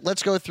 Now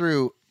let's go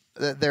through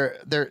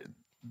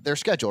their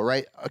schedule,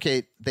 right?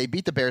 Okay, they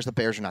beat the Bears. The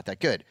Bears are not that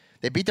good.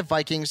 They beat the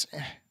Vikings.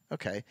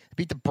 Okay, they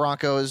beat the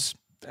Broncos.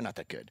 They're not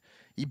that good.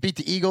 You beat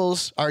the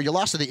Eagles, or you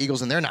lost to the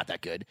Eagles, and they're not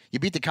that good. You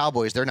beat the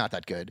Cowboys, they're not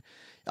that good.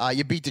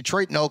 You beat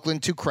Detroit and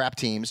Oakland, 2 crap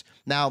teams.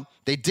 Now,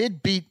 they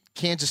did beat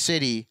Kansas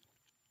City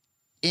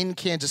in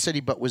Kansas City,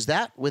 but was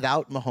that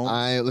without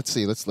Mahomes? Let's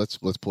see. Let's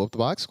pull up the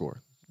box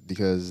score.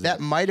 because that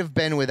might have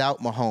been without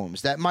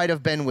Mahomes. That might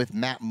have been with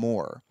Matt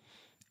Moore.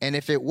 And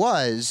if it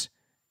was,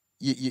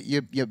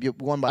 you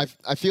won by.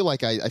 I feel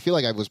like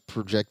I was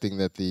projecting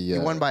that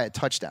you won by a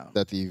touchdown.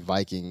 That the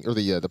Viking or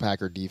the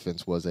Packer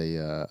defense was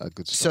a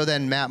good start. So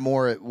then Matt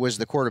Moore was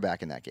the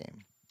quarterback in that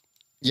game.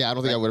 Yeah, I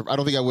don't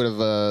think I would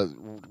have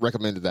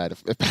recommended that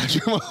if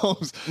Patrick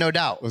Mahomes no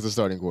doubt was the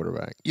starting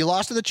quarterback. You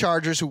lost to the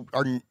Chargers, who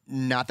are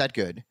not that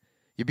good.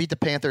 You beat the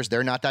Panthers;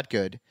 they're not that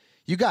good.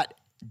 You got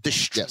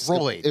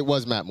destroyed. Yes, it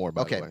was Matt Moore,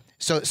 by the way.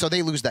 So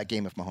they lose that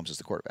game if Mahomes is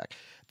the quarterback.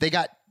 They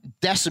got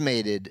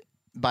decimated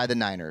by the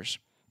Niners.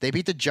 They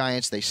beat the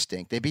Giants, they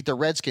stink. They beat the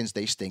Redskins,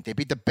 they stink. They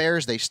beat the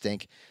Bears, they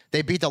stink.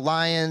 They beat the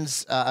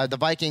Lions, the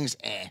Vikings,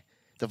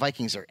 The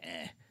Vikings are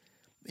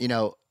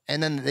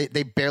and then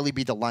they barely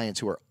beat the Lions,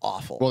 who are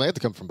awful. Well, they had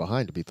to come from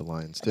behind to beat the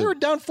Lions, too. They were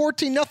down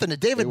 14-0 to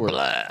David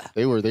Blah.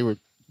 They were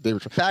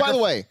by the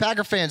way,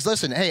 Packer fans,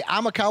 listen, hey,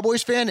 I'm a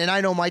Cowboys fan, and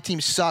I know my team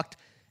sucked.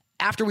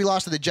 After we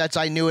lost to the Jets,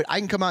 I knew it. I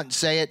can come out and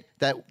say it,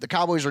 that the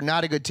Cowboys are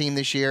not a good team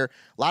this year.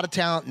 A lot of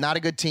talent, not a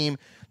good team.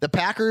 The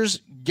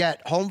Packers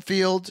get home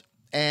field,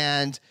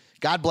 and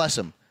God bless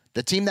them.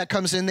 The team that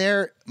comes in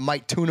there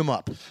might tune them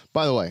up.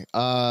 By the way,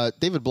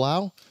 David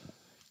Blau,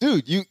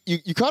 dude,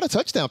 you caught a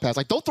touchdown pass.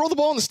 Like, don't throw the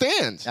ball in the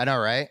stands. I know,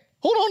 right?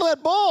 Hold on to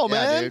that ball, yeah,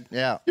 man. Dude.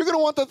 Yeah. You're going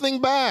to want that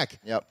thing back.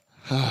 Yep.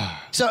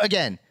 So,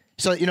 again,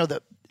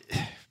 the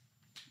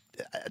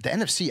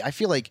NFC, I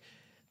feel like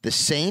the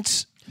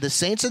Saints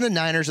and the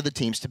Niners are the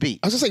teams to beat.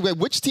 I was going to say,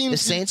 which team? The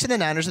Saints and the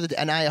Niners are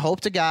and I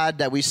hope to God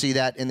that we see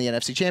that in the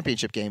NFC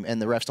Championship game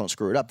and the refs don't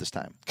screw it up this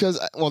time. Because,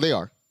 well, they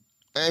are.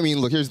 I mean,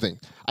 look, here's the thing.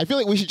 I feel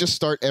like we should just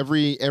start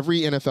every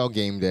NFL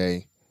game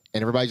day,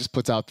 and everybody just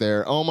puts out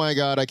there, oh, my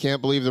God, I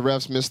can't believe the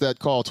refs missed that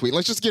call tweet.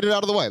 Let's just get it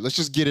out of the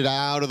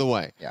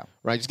way. Yeah.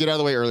 Right? Just get it out of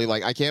the way early.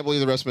 Like, I can't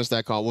believe the refs missed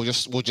that call. We'll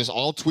just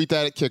all tweet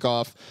that at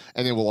kickoff,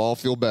 and then we'll all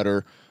feel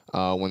better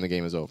when the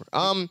game is over.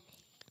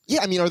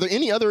 Yeah, I mean, are there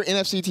any other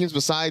NFC teams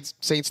besides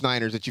Saints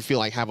Niners that you feel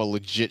like have a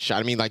legit shot?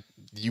 I mean, like,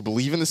 do you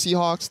believe in the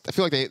Seahawks? I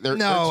feel like they're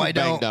too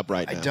banged up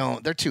right now. I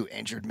don't. They're too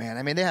injured, man.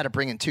 I mean, they had to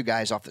bring in two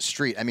guys off the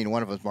street. I mean,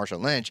 one of them was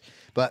Marshawn Lynch,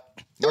 but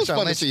it was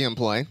fun to see him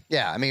play.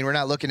 Yeah, I mean, we're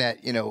not looking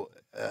at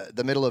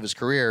the middle of his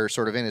career,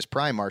 sort of in his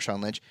prime,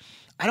 Marshawn Lynch.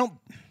 The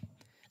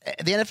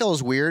NFL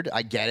is weird.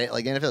 I get it.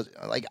 Like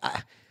NFL, like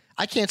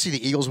I can't see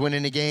the Eagles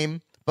winning a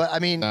game, but I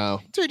mean,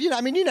 dude, you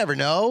never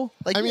know.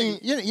 Like, I mean,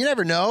 you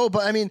never know.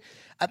 But I mean,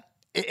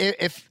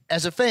 if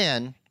as a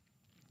fan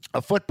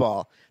of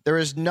football, there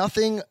is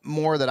nothing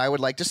more that I would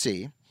like to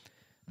see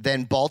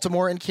than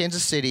Baltimore and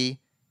Kansas City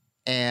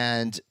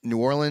and New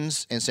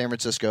Orleans and San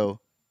Francisco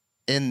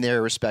in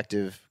their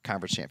respective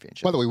conference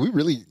championships. By the way, we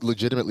really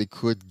legitimately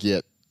could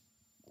get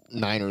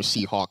Niners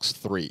Seahawks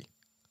 3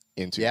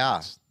 into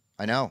weeks.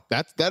 I know.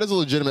 That is a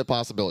legitimate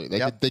possibility.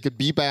 They could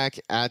be back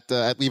at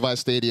Levi's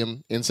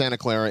Stadium in Santa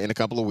Clara in a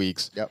couple of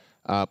weeks. Yep.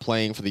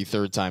 Playing for the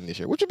third time this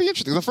year, which would be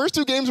interesting. The first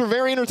two games were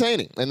very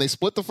entertaining, and they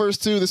split the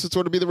first two. This would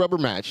sort of be the rubber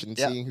match and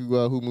seeing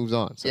who moves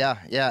on. So.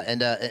 Yeah,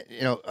 and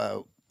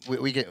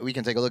we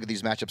can take a look at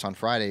these matchups on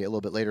Friday a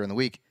little bit later in the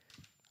week.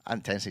 I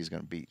think Tennessee's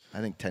going to beat.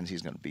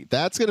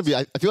 That's going to be.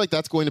 I feel like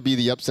that's going to be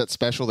the upset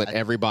special that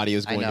everybody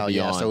is going to be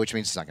on. So which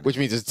means it's not going. Which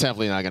means it's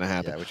definitely not going to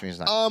happen. Yeah, which means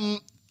it's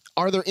not.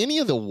 Are there any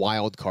of the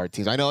wild card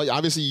teams? I know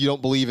obviously you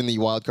don't believe in the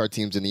wild card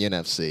teams in the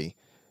NFC.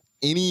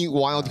 Any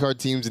wild card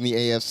teams in the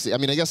AFC? I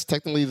mean, I guess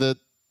technically the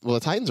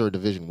Titans are a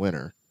division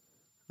winner,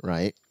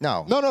 right?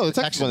 No. The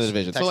Texans won the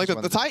division. So like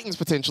the Titans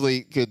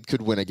potentially could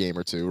win a game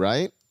or two,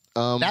 right?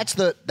 That's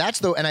the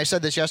and I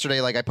said this yesterday.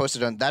 Like I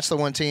posted on. That's the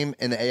one team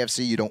in the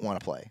AFC you don't want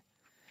to play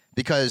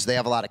because they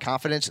have a lot of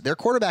confidence. Their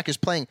quarterback is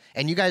playing,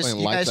 and he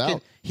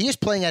is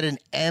playing at an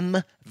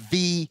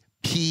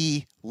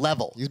MVP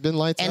level. He's been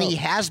lights out, and he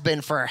has been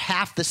for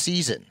half the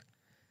season.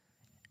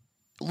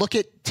 Look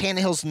at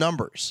Tannehill's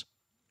numbers.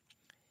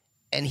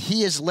 And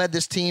he has led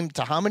this team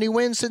to how many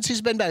wins since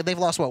he's been back? They've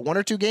lost one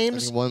or two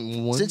games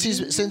one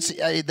since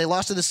they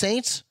lost to the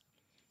Saints.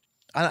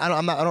 I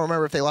don't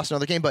remember if they lost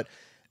another game, but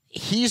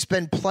he's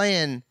been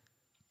playing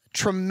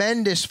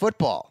tremendous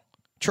football.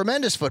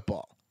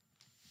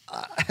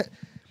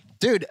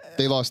 Dude,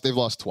 they've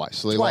lost twice.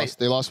 So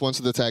they lost once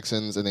to the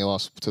Texans and they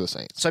lost to the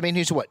Saints. So I mean,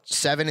 he's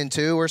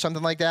 7-2 or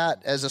something like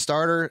that as a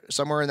starter,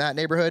 somewhere in that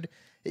neighborhood.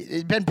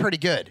 It's been pretty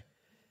good.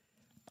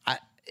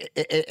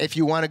 If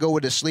you want to go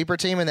with a sleeper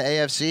team in the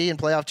AFC and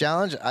playoff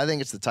challenge, I think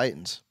it's the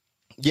Titans.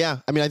 Yeah,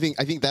 I mean, I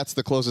think that's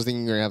the closest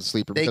thing you're gonna have to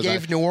sleeper. They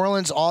gave New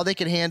Orleans all they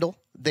could handle.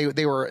 They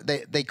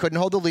couldn't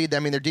hold the lead. I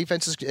mean, their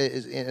defense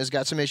has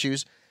got some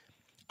issues.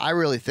 I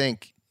really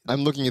think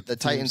I'm looking at the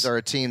Titans are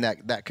a team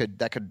that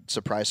could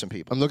surprise some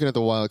people. I'm looking at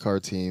the wild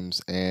card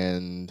teams,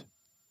 and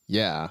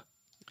yeah,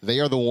 they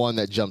are the one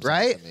that jumps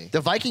out at me.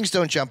 The Vikings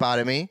don't jump out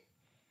at me.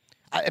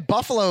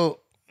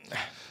 Buffalo.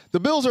 The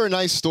Bills are a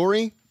nice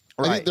story.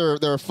 Right. I think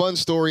they're a fun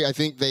story. I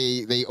think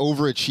they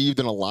overachieved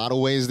in a lot of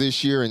ways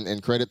this year,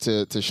 and credit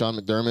to Sean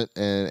McDermott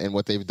and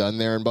what they've done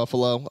there in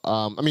Buffalo.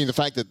 I mean, the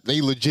fact that they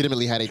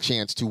legitimately had a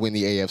chance to win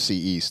the AFC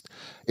East.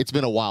 It's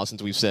been a while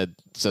since we've said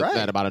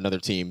that about another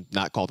team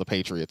not called the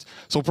Patriots.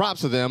 So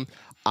props to them.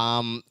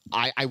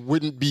 I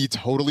wouldn't be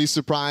totally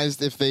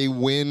surprised if they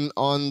win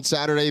on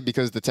Saturday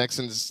because the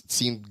Texans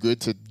seem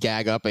good to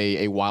gag up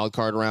a wild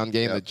card round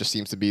game. That just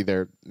seems to be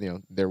their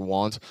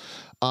want.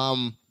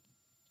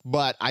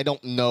 But I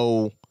don't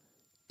know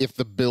if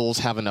the Bills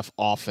have enough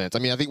offense. I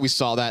mean, I think we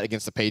saw that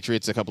against the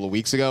Patriots a couple of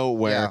weeks ago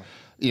where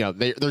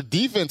their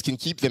defense can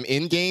keep them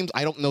in games.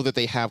 I don't know that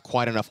they have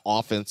quite enough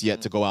offense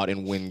yet to go out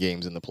and win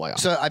games in the playoffs.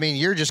 So, I mean,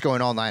 you're just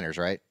going all Niners,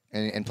 right?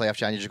 In playoff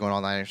challenge, you're just going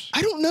all Niners?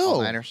 I don't know.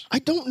 All Niners? I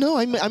don't know.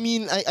 I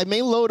mean, I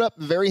may load up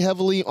very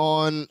heavily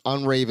on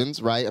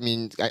Ravens, right? I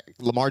mean,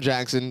 Lamar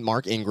Jackson,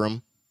 Mark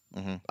Ingram.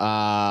 Mm-hmm.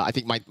 I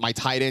think my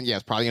tight end,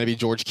 is probably going to be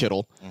George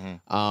Kittle.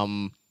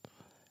 Mm-hmm.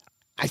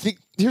 I think,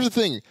 here's the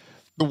thing.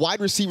 The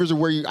wide receivers are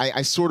where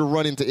I sort of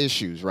run into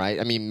issues, right?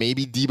 I mean,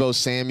 maybe Deebo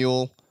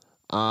Samuel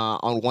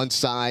on one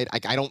side.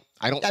 I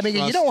mean,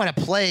 you don't want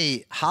to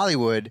play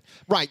Hollywood,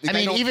 right? I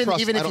mean, even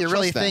if you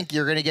really think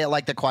you're going to get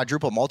like the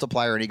quadruple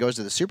multiplier and he goes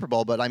to the Super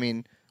Bowl, but I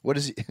mean, what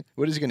is he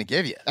going to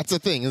give you? That's the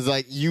thing. Is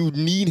like you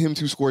need him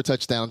to score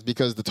touchdowns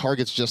because the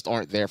targets just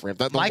aren't there for him.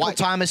 Michael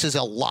Thomas is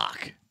a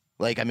lock.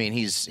 Like, I mean,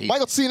 he's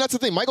Michael. See, that's the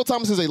thing. Michael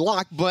Thomas is a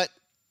lock, but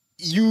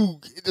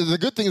the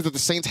good thing is that the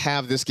Saints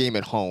have this game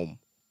at home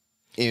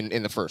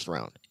in the first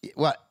round.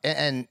 Well,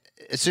 and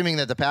assuming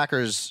that the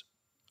Packers,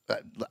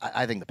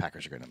 I think the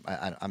Packers are going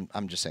to.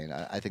 I'm just saying.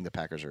 I think the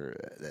Packers are.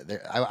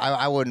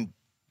 I wouldn't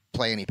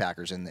play any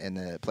Packers in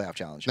the playoff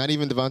challenge. Not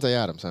even Devontae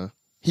Adams, huh?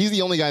 He's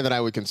the only guy that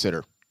I would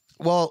consider.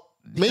 Well,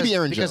 maybe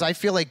Aaron Jones, because I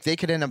feel like they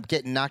could end up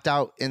getting knocked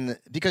out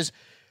because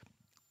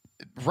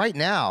right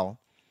now,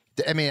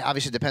 I mean,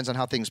 obviously it depends on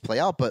how things play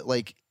out, but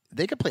like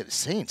they could play the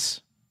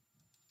Saints,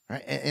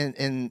 right?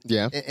 In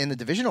the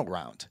divisional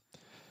round.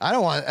 I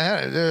don't want.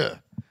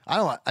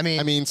 I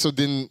mean. So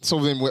then.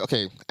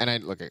 Okay. And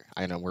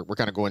I know we're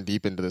kind of going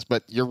deep into this,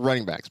 but your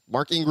running backs: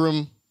 Mark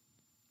Ingram,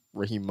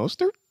 Raheem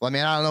Mostert. Well, I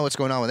mean, I don't know what's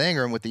going on with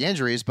Ingram with the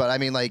injuries, but I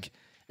mean, like,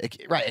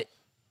 right?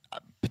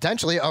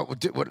 Potentially,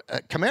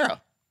 Kamara.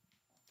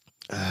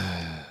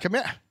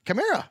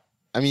 Kamara.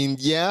 I mean,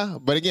 yeah,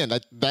 but again,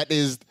 that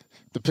is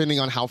depending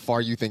on how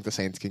far you think the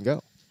Saints can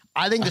go.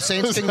 I think the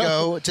Saints can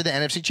go to the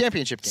NFC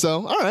Championship game.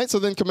 So, all right. So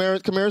then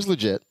Kamara's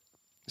legit.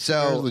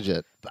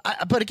 Legit.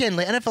 But again,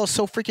 the NFL is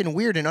so freaking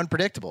weird and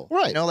unpredictable.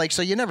 Right. You know, like,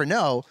 so you never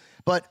know.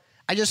 But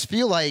I just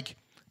feel like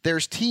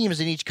there's teams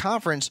in each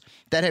conference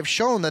that have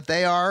shown that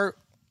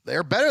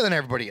they're better than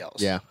everybody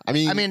else. Yeah. I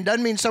mean,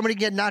 doesn't mean somebody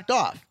get knocked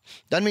off.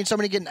 Doesn't mean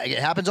it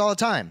happens all the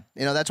time.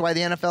 You know, that's why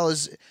the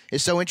NFL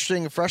is so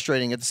interesting and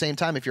frustrating at the same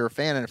time if you're a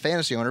fan and a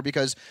fantasy owner,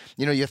 because,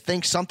 you know, you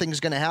think something's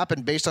going to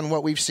happen based on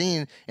what we've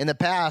seen in the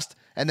past.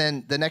 And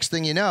then the next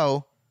thing you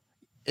know,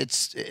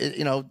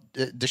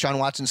 Deshaun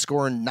Watson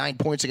scoring 9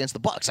 points against the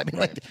Bucs. I mean,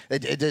 like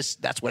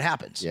that's what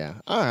happens. Yeah.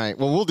 All right.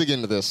 Well, we'll dig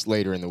into this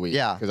later in the week.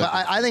 Yeah. But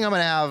I think I'm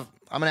gonna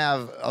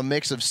have a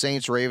mix of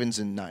Saints, Ravens,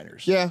 and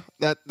Niners. Yeah.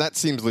 That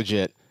seems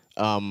legit.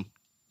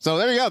 So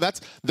there you go.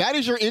 That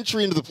is your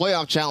entry into the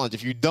playoff challenge.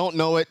 If you don't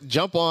know it,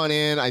 jump on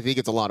in. I think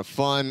it's a lot of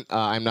fun.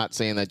 I'm not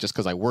saying that just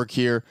because I work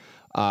here,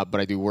 but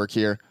I do work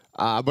here.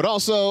 But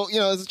also, you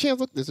know,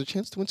 there's a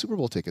chance to win Super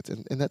Bowl tickets,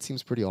 and that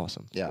seems pretty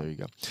awesome. Yeah. So there you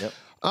go. Yep.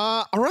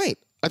 All right.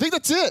 I think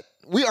that's it.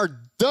 We are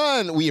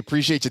done. We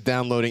appreciate you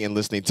downloading and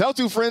listening. Tell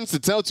two friends to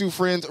tell two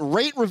friends.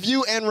 Rate,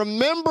 review, and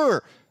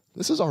remember,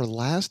 this is our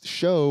last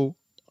show,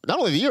 not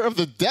only the year, of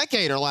the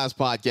decade, our last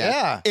podcast.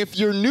 Yeah. If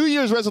your New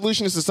Year's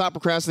resolution is to stop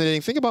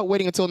procrastinating, think about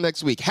waiting until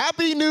next week.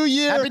 Happy New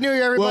Year. Happy New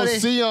Year, everybody. We'll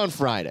see you on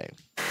Friday.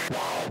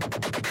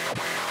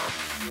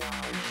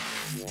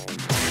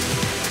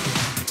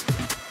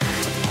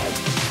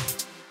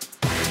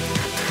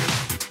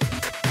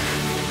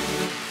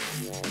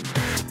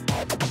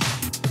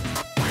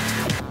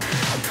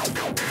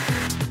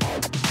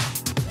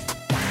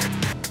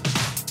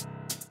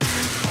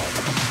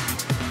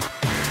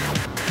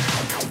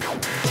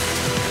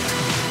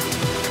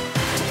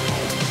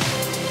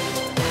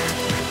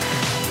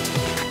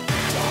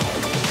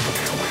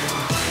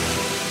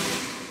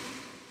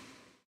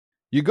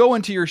 You go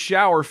into your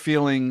shower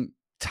feeling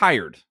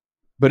tired,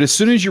 but as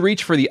soon as you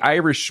reach for the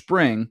Irish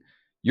Spring,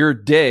 your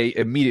day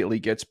immediately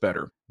gets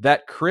better.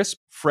 That crisp,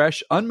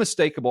 fresh,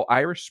 unmistakable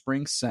Irish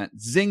Spring scent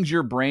zings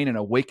your brain and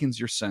awakens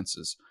your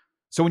senses.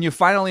 So when you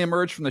finally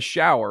emerge from the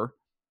shower,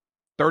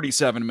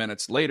 37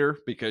 minutes later,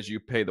 because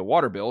you pay the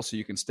water bill so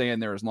you can stay in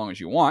there as long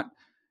as you want,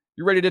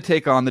 you're ready to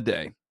take on the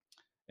day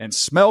and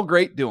smell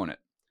great doing it.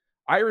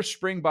 Irish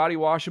Spring Body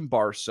Wash and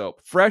Bar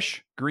Soap.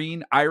 Fresh,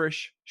 green,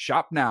 Irish.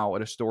 Shop now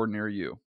at a store near you.